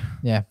go.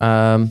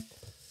 Yeah.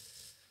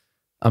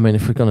 I mean,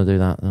 if we're going to do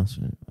that,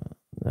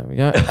 there we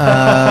go. But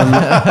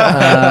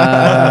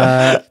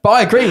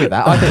I agree with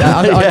that. I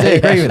do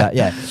agree with that.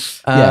 Yeah.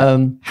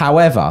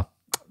 However,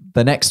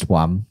 the next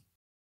one,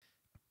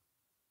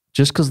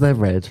 just because they're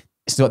red,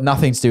 it's got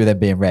nothing to do with them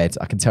being red.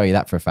 I can tell you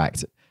that for a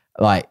fact.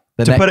 Like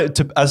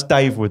as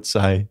Dave would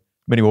say,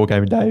 Mini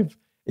Wargaming Dave,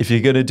 if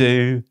you're going to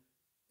do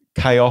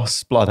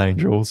Chaos Blood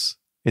Angels,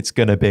 it's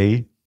going to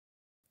be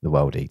the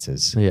World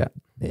Eaters. Yeah.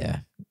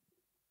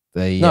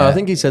 I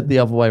think he said the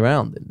other way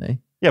around, didn't he?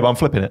 Yeah, but I'm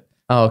flipping it.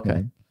 Oh,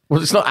 okay. Well,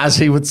 it's not as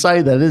he would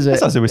say then, is it?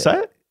 That's as he would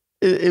say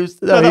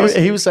it.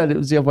 He was saying it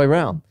was the other way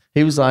around.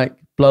 He was like,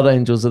 Blood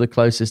Angels are the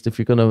closest. If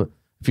you're gonna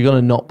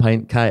not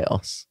paint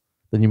Chaos,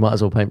 then you might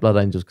as well paint Blood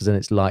Angels because then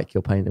it's like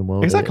you're painting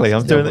World Exactly.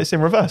 Eaters. I'm doing this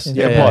in reverse.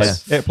 Yeah, it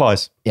applies. It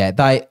applies.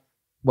 Yeah,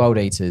 World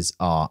Eaters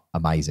are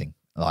amazing.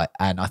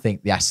 And I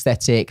think the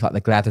aesthetic, like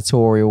the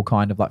gladiatorial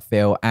kind of like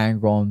feel,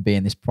 Angron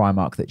being this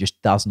Primarch that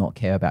just does not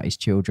care about his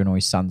children or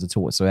his sons at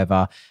all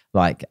whatsoever.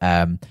 Like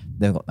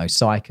they've got no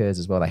psychers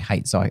as well. They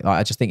hate psych. Like,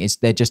 I just think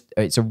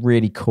it's a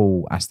really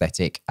cool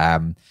aesthetic.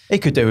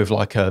 It could do with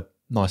like a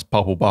nice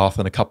bubble bath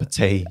and a cup of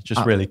tea.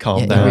 Just really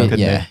calm down. Really,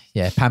 couldn't it?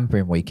 Yeah.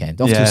 Pampering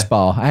weekend. Off to a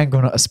spa.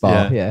 Angron at a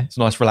spa. Yeah. It's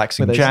nice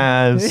relaxing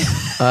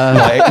jazz.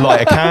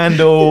 light a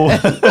candle.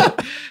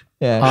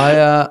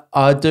 Yeah.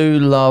 I do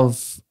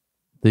love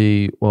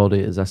the World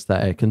Eaters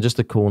aesthetic and just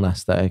the cool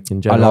aesthetic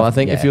in general. I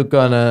think if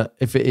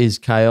it is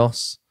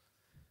Chaos,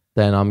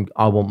 then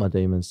I want my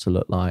demons to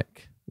look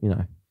like,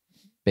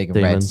 big and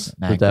demons,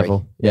 red, the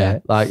devil. Yeah.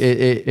 Like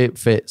it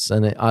fits,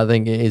 and I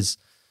think it is.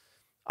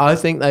 I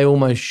think they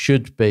almost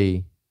should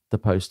be the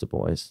poster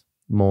boys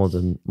more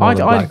than I'd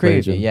agree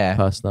with you, yeah,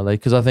 personally,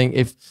 because I think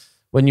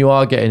when you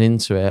are getting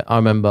into it, I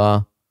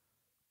remember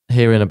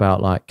hearing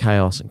about like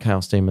Chaos and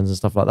Chaos demons and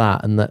stuff like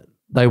that, and that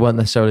they weren't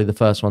necessarily the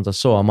first ones I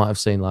saw. I might have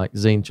seen like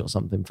Zinch or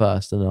something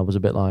first, and I was a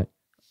bit like,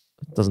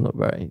 it doesn't look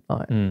very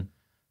like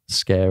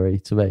scary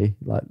to me,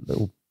 like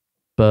little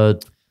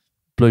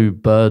blue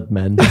bird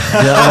men. You know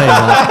what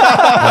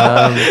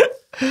I mean?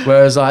 Like,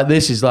 whereas like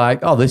this is like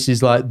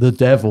the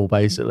devil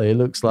basically. It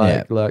looks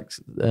like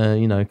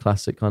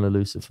classic kind of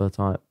Lucifer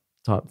type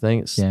thing.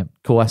 It's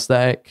cool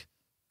aesthetic.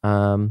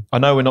 I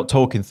know we're not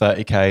talking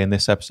 30k in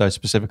this episode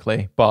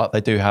specifically, but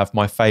they do have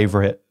my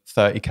favorite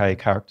 30k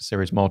character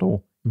series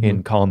model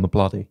in Khan the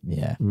Bloody.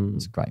 Yeah,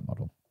 it's a great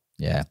model.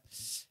 Yeah.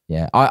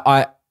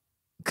 I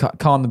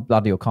Khan the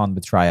Bloody or Khan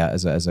the Betrayer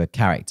as a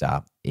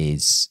character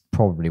is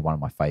probably one of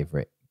my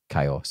favorite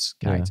Chaos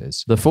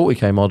characters. The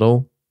 40k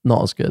model,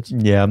 not as good.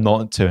 Yeah, I'm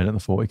not doing it the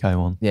 40k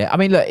one. Yeah, I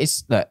mean,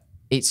 it's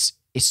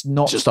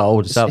not just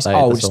old. It's outdated.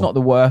 Old. It's not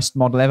the worst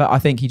model ever. I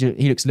think he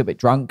looks a little bit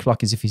drunk,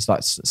 like as if he's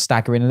like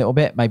staggering a little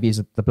bit. Maybe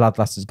the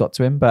bloodlust has got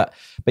to him. But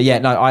yeah,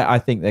 no, I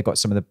think they've got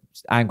some of the.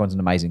 Angron's an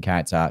amazing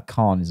character.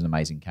 Khan is an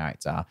amazing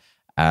character.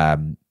 I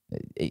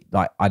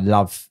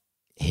love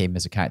him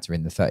as a character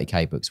in the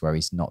 30k books where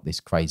he's not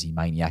this crazy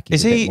maniac.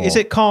 Is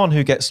it Khan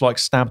who gets like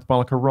stabbed by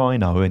like a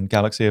rhino in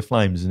Galaxy of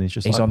Flames and he's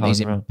just he's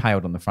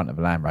impaled on the front of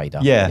a Land Raider?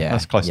 Yeah,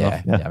 that's close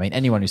enough. Yeah. I mean,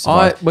 anyone who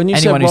survives. When you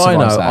said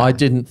rhino, I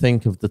didn't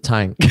think of the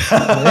tank.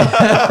 I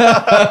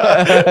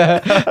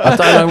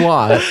don't know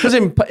why. Because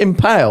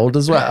impaled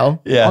as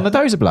well. Yeah, on the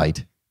dozer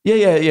blade.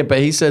 Yeah. But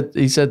he said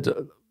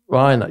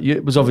rhino.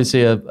 It was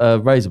obviously a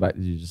Razorback.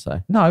 Did you just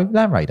say? No,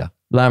 Land Raider.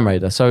 Land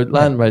Raider. So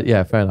Land Raider.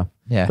 Yeah, fair enough.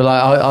 Yeah, but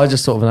like, I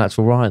just thought of an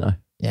actual rhino.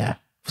 Yeah,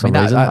 for some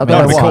reason. That would be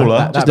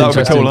cooler. That would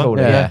be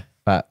cooler. Yeah.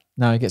 But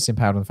no, he gets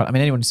impaled on the front. I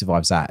mean, anyone who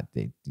survives that,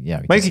 maybe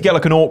you get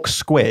like an orc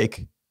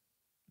squig,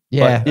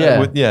 Yeah.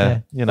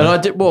 You And know. I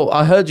did. Well,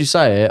 I heard you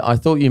say it. I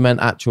thought you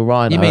meant actual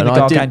rhino. You mean the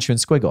and I did- gargantuan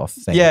squig-off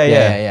thing?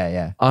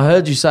 Yeah. I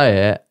heard you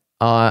say it.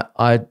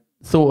 I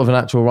thought of an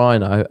actual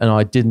rhino, and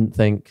I didn't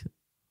think,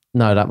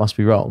 no, that must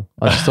be wrong.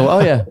 I just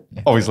thought, oh yeah,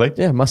 Obviously.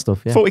 yeah, must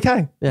have. Yeah.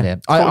 40k. Yeah.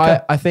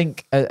 I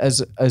think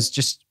as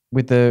just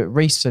with the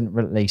recent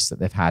release that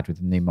they've had with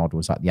the new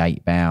models like the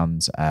 8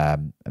 bounds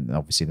and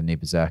obviously the new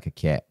Berserker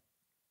kit,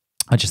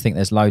 I just think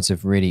there's loads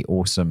of really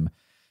awesome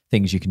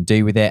things you can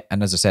do with it.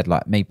 And as I said,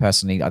 like me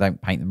personally, I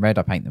don't paint them red.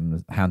 I paint them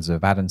the Hounds of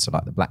Abaddon, so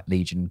like the Black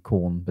Legion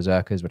Khorne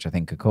Berserkers, which I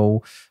think are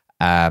cool.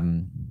 I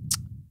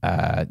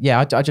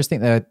just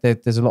think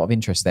there's a lot of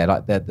interest there,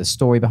 like the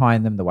story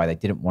behind them, the way they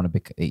didn't want to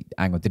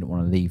Angor didn't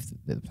want to leave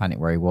the planet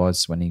where he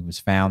was when he was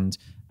found.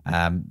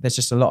 There's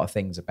just a lot of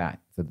things about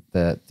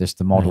the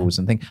models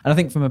and things, and I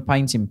think from a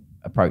painting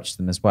approach to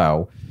them as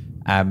well,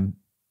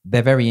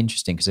 they're very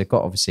interesting because they've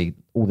got obviously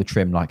all the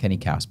trim like any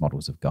Chaos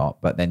models have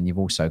got, but then you've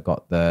also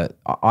got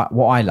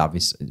what I love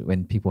is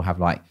when people have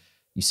like,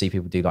 you see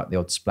people do like the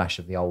odd splash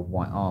of the old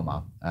white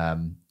armor,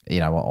 on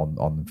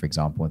them, for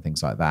example, and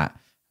things like that.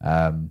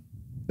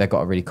 They've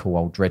got a really cool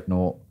old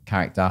Dreadnought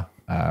character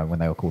when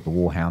they were called the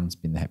Warhounds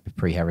in the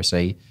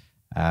pre-heresy,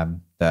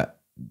 that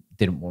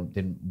didn't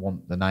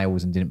want the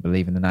nails and didn't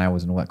believe in the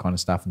nails and all that kind of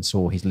stuff, and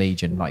saw his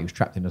legion, like he was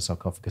trapped in a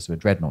sarcophagus of a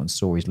Dreadnought, and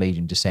saw his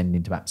legion descend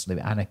into absolute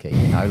anarchy.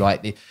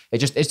 Like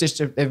it's just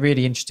they're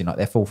really interesting. Like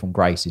their fall from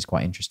grace is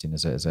quite interesting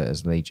as a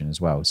legion as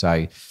well.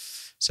 So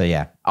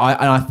yeah,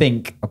 I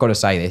think I've got to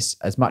say this: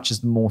 as much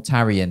as the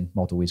Mortarion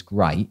model is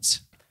great,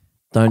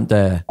 Don't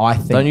dare.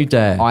 Don't you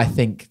dare. I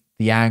think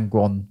the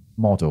Angron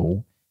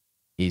model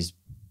is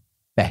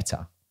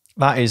better.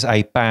 That is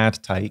a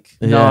bad take.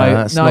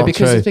 That's not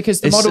because true.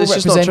 because the it's, model it's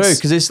just represents not true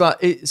because it's like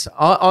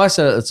I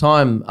said at the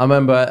time, I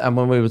remember, and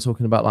when we were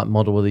talking about like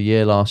model of the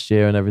year last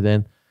year and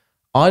everything,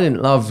 I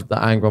didn't love the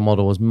Angron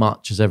model as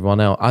much as everyone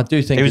else. I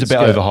do think it was it's a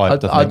bit good.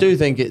 overhyped. I do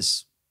think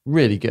it's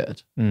really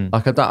good.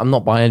 Like I'm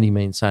not by any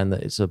means saying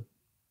that it's a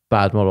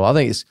bad model. I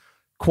think it's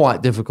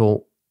quite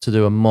difficult to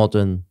do a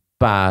modern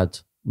bad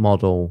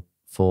model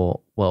for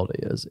World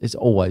Eaters. It's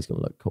always going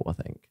to look cool, I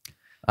think.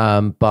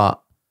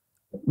 But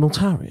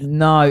Mortarion,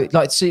 no,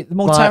 like see the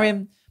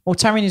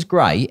Mortarion is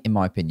great in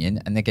my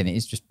opinion, and again it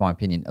is just my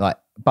opinion. Like,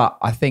 but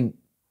I think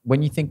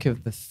when you think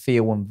of the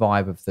feel and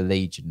vibe of the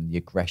Legion, the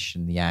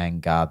aggression, the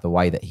anger, the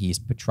way that he is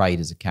portrayed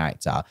as a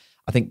character,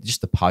 I think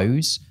just the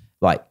pose,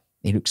 like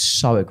he looks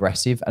so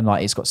aggressive, and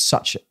like it's got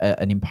such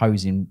an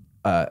imposing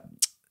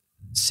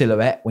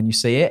silhouette when you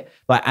see it.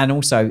 Like, and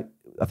also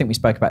I think we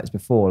spoke about this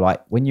before.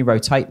 Like when you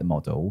rotate the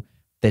model,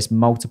 there's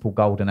multiple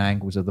golden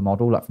angles of the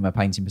model, like from a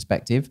painting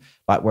perspective.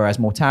 Like whereas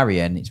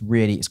Mortarion,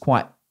 it's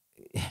quite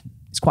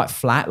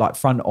flat. Like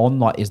front on,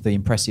 like is the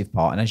impressive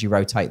part, and as you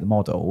rotate the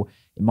model,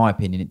 in my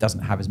opinion, it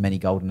doesn't have as many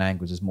golden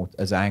angles as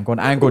Angron.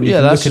 Angron, you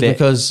can that's look at it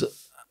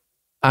because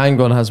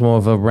Angron has more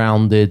of a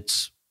rounded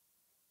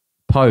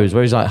pose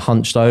where he's like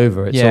hunched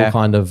over. It's all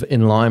kind of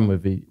in line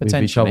with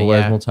each other.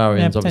 Whereas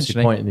Mortarion's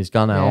obviously pointing his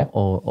gun out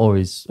or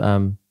his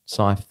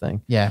scythe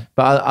thing. Yeah,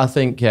 but I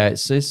think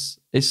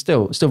it's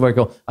still very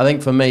cool. I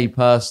think for me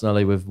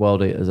personally with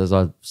World Eaters, as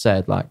I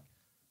said, like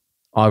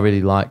I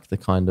really like the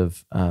kind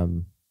of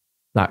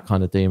that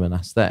kind of demon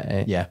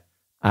aesthetic. Yeah,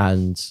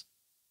 and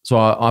so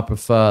I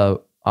prefer.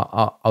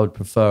 I would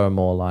prefer a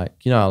more like,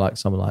 I like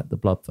some of like the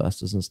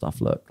Bloodthirsters and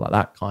stuff look like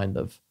that kind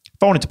of.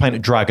 If I wanted to paint a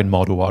dragon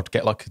model, I'd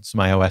get like some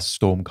AOS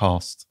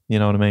Stormcast. You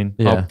know what I mean?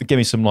 Yeah. Give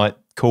me some like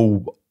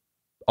cool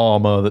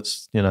armor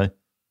that's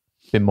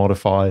been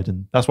modified,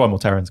 and that's why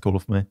Mortarion's cool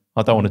for me.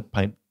 I don't want to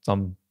paint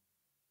some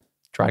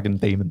dragon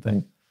demon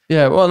thing.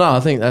 Yeah, well, no,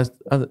 I think that's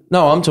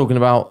no. I'm talking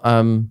about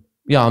I'm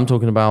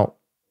talking about.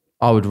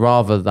 I would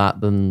rather that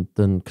than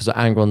because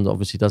Angron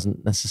obviously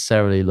doesn't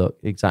necessarily look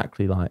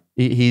exactly like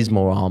he's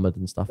more armored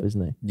and stuff,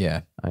 isn't he?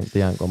 Yeah,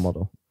 the Angron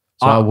model.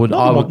 So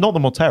not the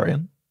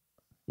Mortarion.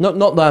 Not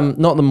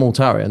the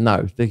Mortarion. No,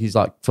 I think he's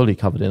like fully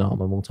covered in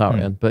armor,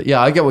 Mortarion. But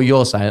yeah, I get what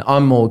you're saying.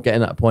 I'm more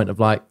getting at a point of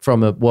like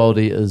from a World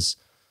Eaters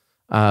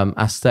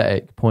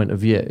aesthetic point of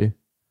view,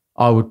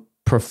 I would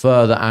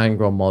prefer the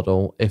Angron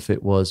model if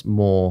it was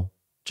more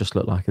just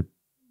look like a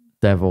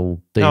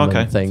devil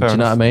demon thing. Do you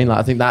know what I mean? Like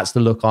I think that's the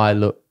look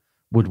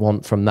would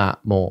want from that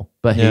more.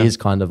 But he is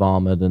kind of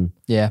armored and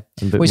he's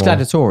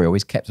gladiatorial.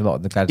 He's kept a lot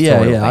of the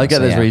gladiatorial. Yeah, I get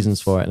there's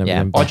reasons for it and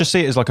everything. I just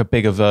see it as like a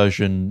bigger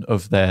version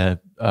of their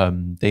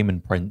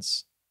demon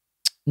prince.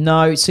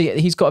 No, see,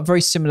 he's got a very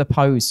similar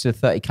pose to the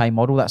 30k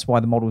model. That's why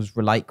the models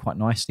relate quite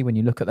nicely when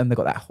you look at them. They've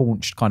got that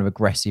haunched kind of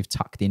aggressive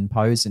tucked in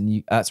pose,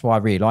 and that's why I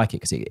really like it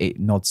because it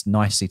nods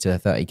nicely to the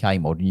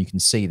 30k model. You can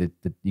see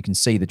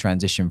the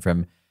transition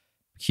from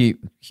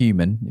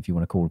human, if you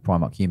want to call it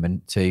Primarch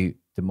human, to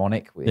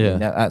demonic.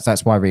 Yeah,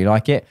 that's why I really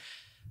like it.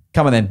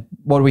 Come on then,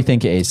 what do we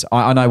think it is?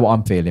 I know what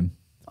I'm feeling.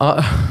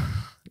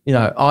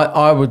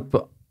 I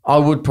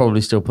would probably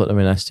still put them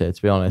in S tier,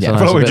 to be honest. Yeah, I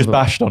feel like we just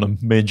bashed on them,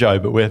 me and Joe,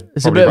 but we're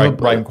probably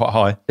rating quite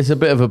high. It's a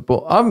bit of a...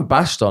 I haven't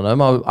bashed on them.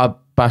 I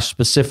bashed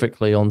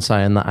specifically on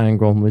saying that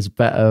Angron was a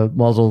better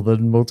model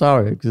than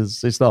Mortarion,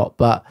 because it's not.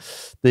 But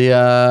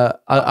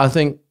I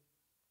think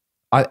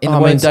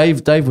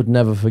Dave would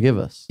never forgive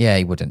us. Yeah,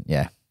 he wouldn't.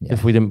 Yeah.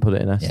 If we didn't put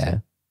it in S tier. Yeah.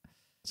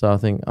 So I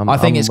think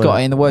it's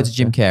got, in the words of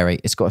Jim Carrey,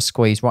 it's got to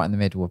squeeze right in the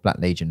middle of Black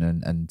Legion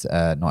and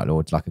Night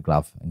Lords like a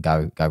glove and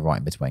go right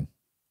in between.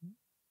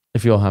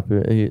 If you're happy,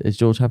 is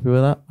George happy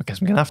with that? I guess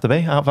I'm going to have to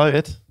be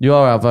outvoted. You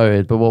are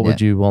outvoted, but what would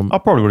you want? I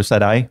probably would have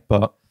said A,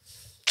 but...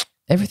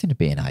 Everything would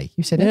be an A.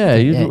 You said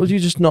everything. Would you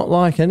just not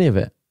like any of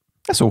it?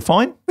 That's all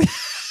fine.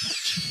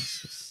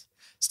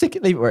 Stick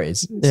it, leave it where it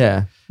is.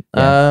 Yeah.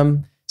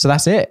 So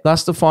that's it.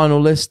 That's the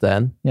final list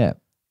then. Yeah.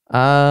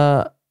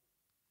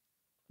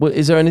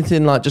 Is there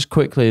anything like, just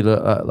quickly,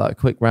 like a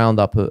quick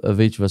roundup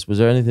of each of us, was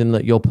there anything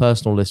that your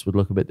personal list would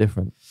look a bit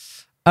different?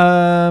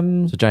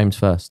 So James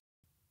first.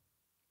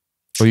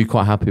 Or are you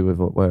quite happy with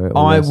where it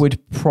all is? I would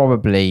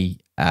probably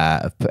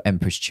have put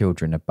Emperor's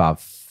Children above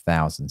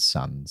Thousand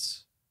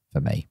Suns for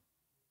me.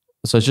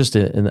 So it's just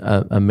in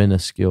a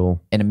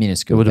minuscule... In a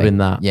minuscule It would have been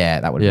that. Yeah,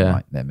 that would have been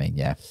right. I mean,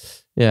 yeah.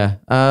 Yeah.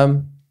 I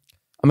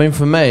mean,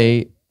 for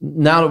me,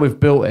 now that we've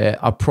built it,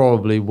 I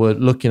probably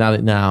would, looking at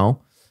it now,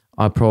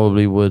 I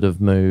probably would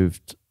have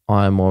moved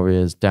Iron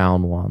Warriors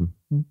down one.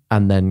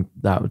 And then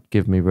that would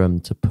give me room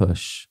to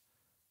push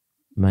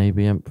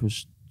maybe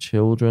Emperor's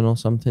Children or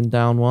something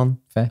down one.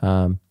 Fair.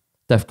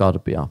 Death Guard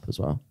would be up as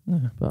well.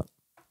 Yeah. But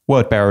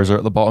Word Bearers are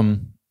at the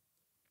bottom.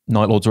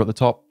 Night Lords are at the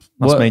top.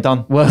 That's me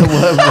done. Word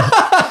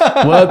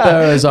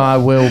Bearers, I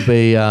will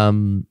be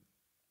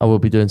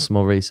doing some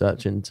more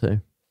research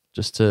into,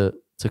 just to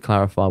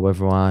clarify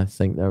whether I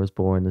think they're as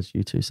boring as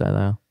you two say they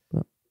are.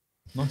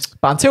 Nice.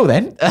 But until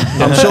then,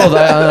 I'm sure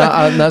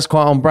that's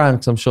quite on brand,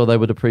 because I'm sure they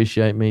would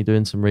appreciate me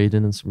doing some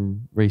reading and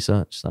some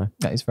research. So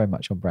that is very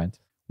much on brand.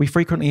 We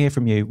frequently hear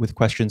from you with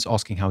questions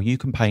asking how you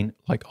can paint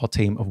like our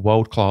team of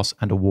world-class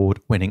and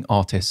award-winning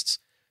artists.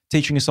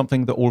 Teaching is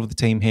something that all of the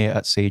team here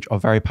at Siege are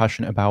very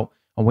passionate about,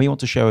 and we want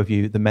to share with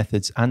you the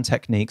methods and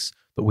techniques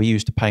that we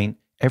use to paint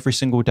every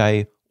single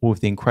day all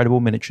of the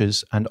incredible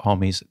miniatures and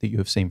armies that you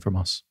have seen from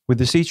us. With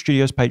the Siege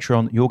Studios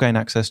Patreon, you'll gain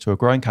access to a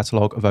growing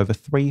catalogue of over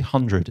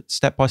 300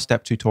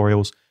 step-by-step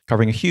tutorials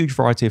covering a huge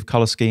variety of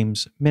colour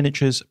schemes,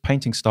 miniatures,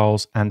 painting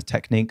styles, and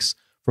techniques,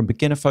 from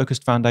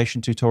beginner-focused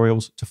foundation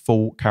tutorials to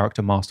full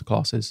character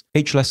masterclasses.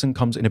 Each lesson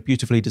comes in a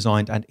beautifully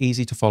designed and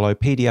easy-to-follow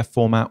PDF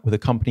format with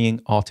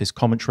accompanying artist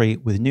commentary,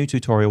 with new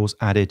tutorials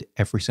added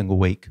every single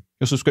week.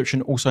 Your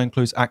subscription also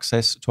includes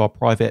access to our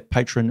private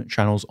Patreon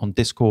channels on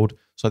Discord,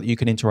 so that you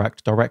can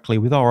interact directly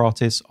with our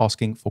artists,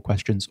 asking for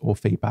questions or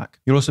feedback.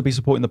 You'll also be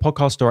supporting the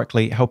podcast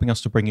directly, helping us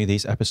to bring you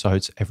these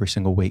episodes every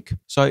single week.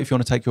 So if you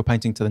want to take your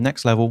painting to the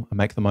next level and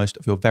make the most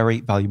of your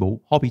very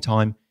valuable hobby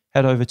time,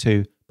 head over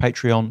to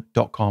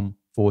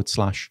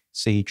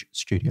patreon.com/Siege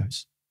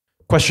Studios.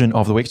 Question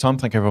of the week time.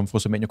 Thank you everyone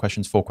for submitting your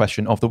questions for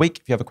question of the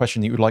week. If you have a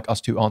question that you would like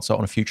us to answer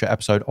on a future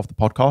episode of the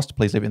podcast,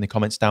 please leave it in the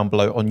comments down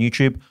below on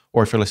YouTube,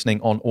 or if you're listening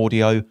on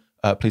audio,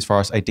 please fire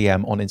us a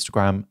DM on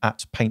Instagram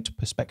at Paint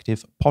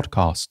Perspective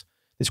Podcast.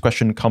 This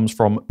question comes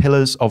from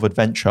Pillars of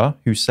Adventure,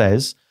 who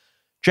says,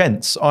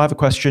 "Gents, I have a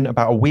question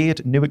about a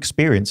weird new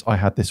experience I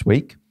had this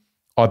week.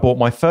 I bought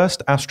my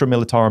first Astra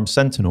Militarum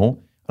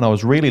Sentinel, and I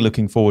was really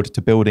looking forward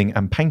to building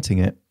and painting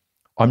it.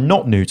 I'm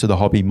not new to the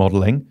hobby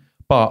modelling,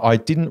 but I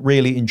didn't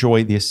really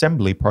enjoy the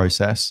assembly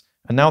process,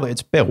 and now that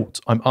it's built,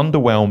 I'm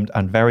underwhelmed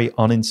and very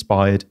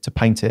uninspired to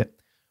paint it.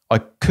 I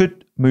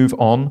could move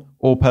on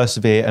or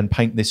persevere and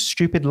paint this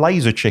stupid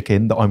laser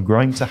chicken that I'm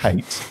growing to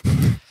hate.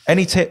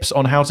 Any tips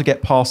on how to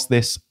get past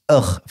this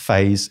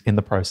phase in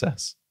the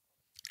process?"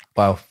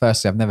 Well,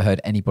 firstly, I've never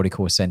heard anybody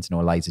call a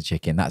Sentinel a laser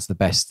chicken. That's the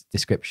best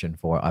description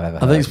for it I've ever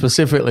heard. I think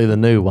specifically the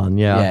new one.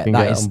 Yeah, I can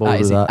get on board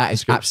with that. That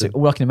is absolutely,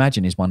 all I can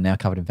imagine is one now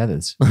covered in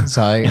feathers.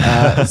 So, in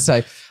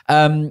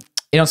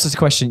answer to the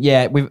question,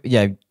 we've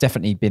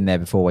definitely been there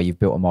before, where you've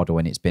built a model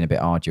and it's been a bit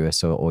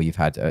arduous, or you've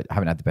haven't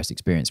had the best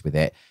experience with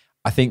it.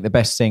 I think the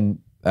best thing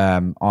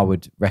I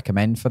would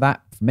recommend for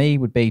that, for me,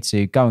 would be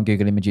to go and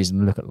Google images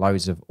and look at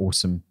loads of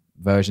awesome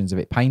versions of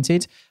it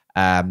painted.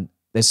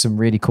 There's some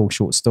really cool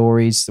short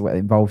stories that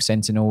involve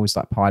Sentinels,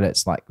 like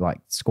pilots, like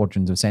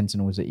squadrons of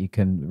Sentinels that you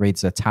can read.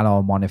 There's a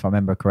Talon one, if I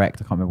remember correct.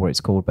 I can't remember what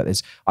it's called, but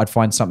I'd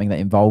find something that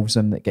involves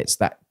them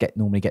that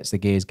normally gets the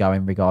gears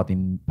going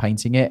regarding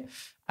painting it.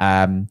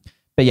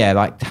 But yeah,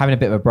 like having a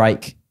bit of a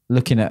break,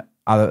 looking at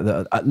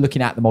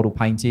the model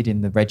painted in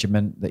the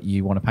regiment that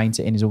you want to paint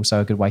it in is also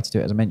a good way to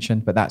do it, as I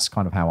mentioned. But that's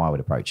kind of how I would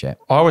approach it.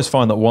 I always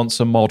find that once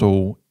a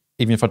model,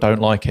 even if I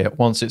don't like it,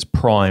 once it's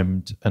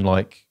primed and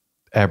like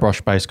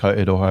airbrush base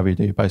coated, or however you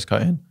do base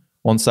coating,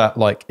 once that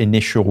like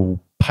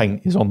initial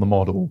paint is on the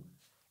model,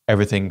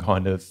 everything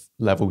kind of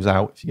levels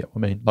out, if you get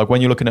what I mean. Like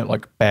when you're looking at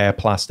like bare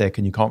plastic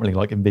and you can't really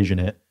like envision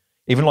it,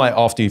 even like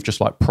after you've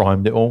just like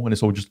primed it all and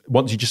it's all just,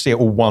 once you just see it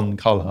all one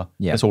color,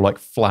 it's all like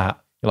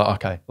flat, you're like,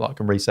 okay, like I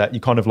can reset.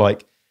 You kind of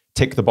like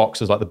tick the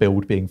boxes like the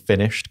build being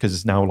finished, because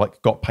it's now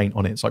like got paint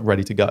on it, it's like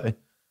ready to go.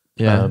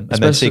 Yeah, and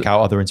then seek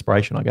out other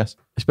inspiration, I guess.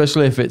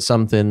 Especially if it's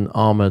something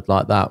armored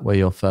like that, where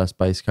your first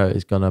base coat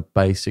is going to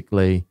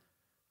basically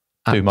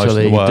do most of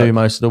the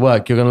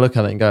work. You're going to look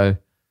at it and go,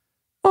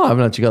 Oh, I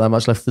haven't actually got that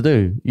much left to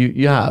do.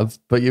 You have,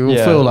 but you will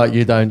feel like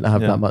you don't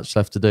have that much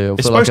left to do.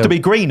 It's supposed to be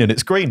green and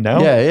it's green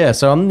now. Yeah.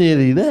 So I'm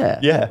nearly there.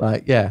 Yeah.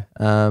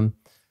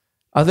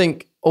 I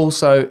think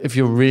also if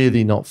you're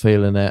really not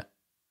feeling it,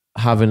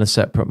 having a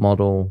separate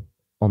model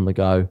on the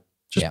go.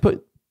 Just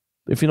put,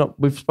 if you're not,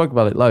 we've spoken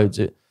about it loads.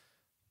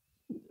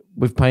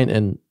 With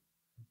painting,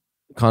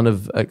 kind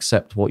of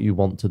accept what you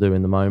want to do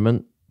in the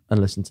moment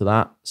and listen to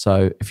that.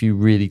 So if you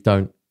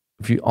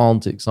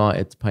aren't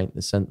excited to paint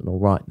the Sentinel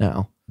right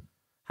now,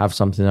 have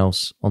something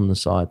else on the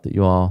side that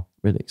you are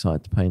really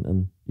excited to paint,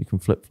 and you can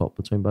flip-flop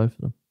between both of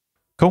them.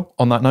 Cool.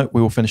 On that note,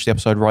 we will finish the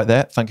episode right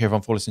there. Thank you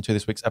everyone for listening to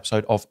this week's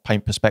episode of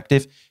Paint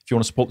Perspective. If you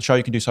want to support the show,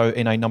 you can do so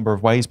in a number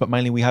of ways, but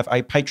mainly we have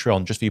a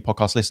Patreon just for you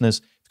podcast listeners.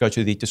 If you go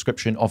to the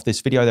description of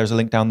this video, there's a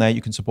link down there.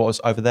 You can support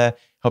us over there.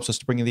 Helps us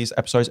to bring you these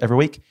episodes every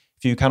week.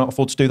 If you cannot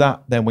afford to do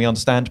that, then we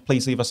understand.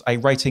 Please leave us a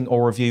rating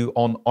or review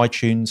on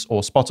iTunes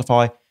or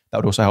Spotify. That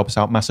would also help us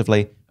out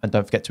massively. And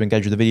don't forget to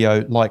engage with the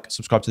video, like,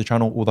 subscribe to the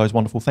channel, all those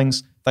wonderful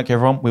things. Thank you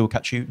everyone. We will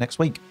catch you next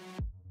week.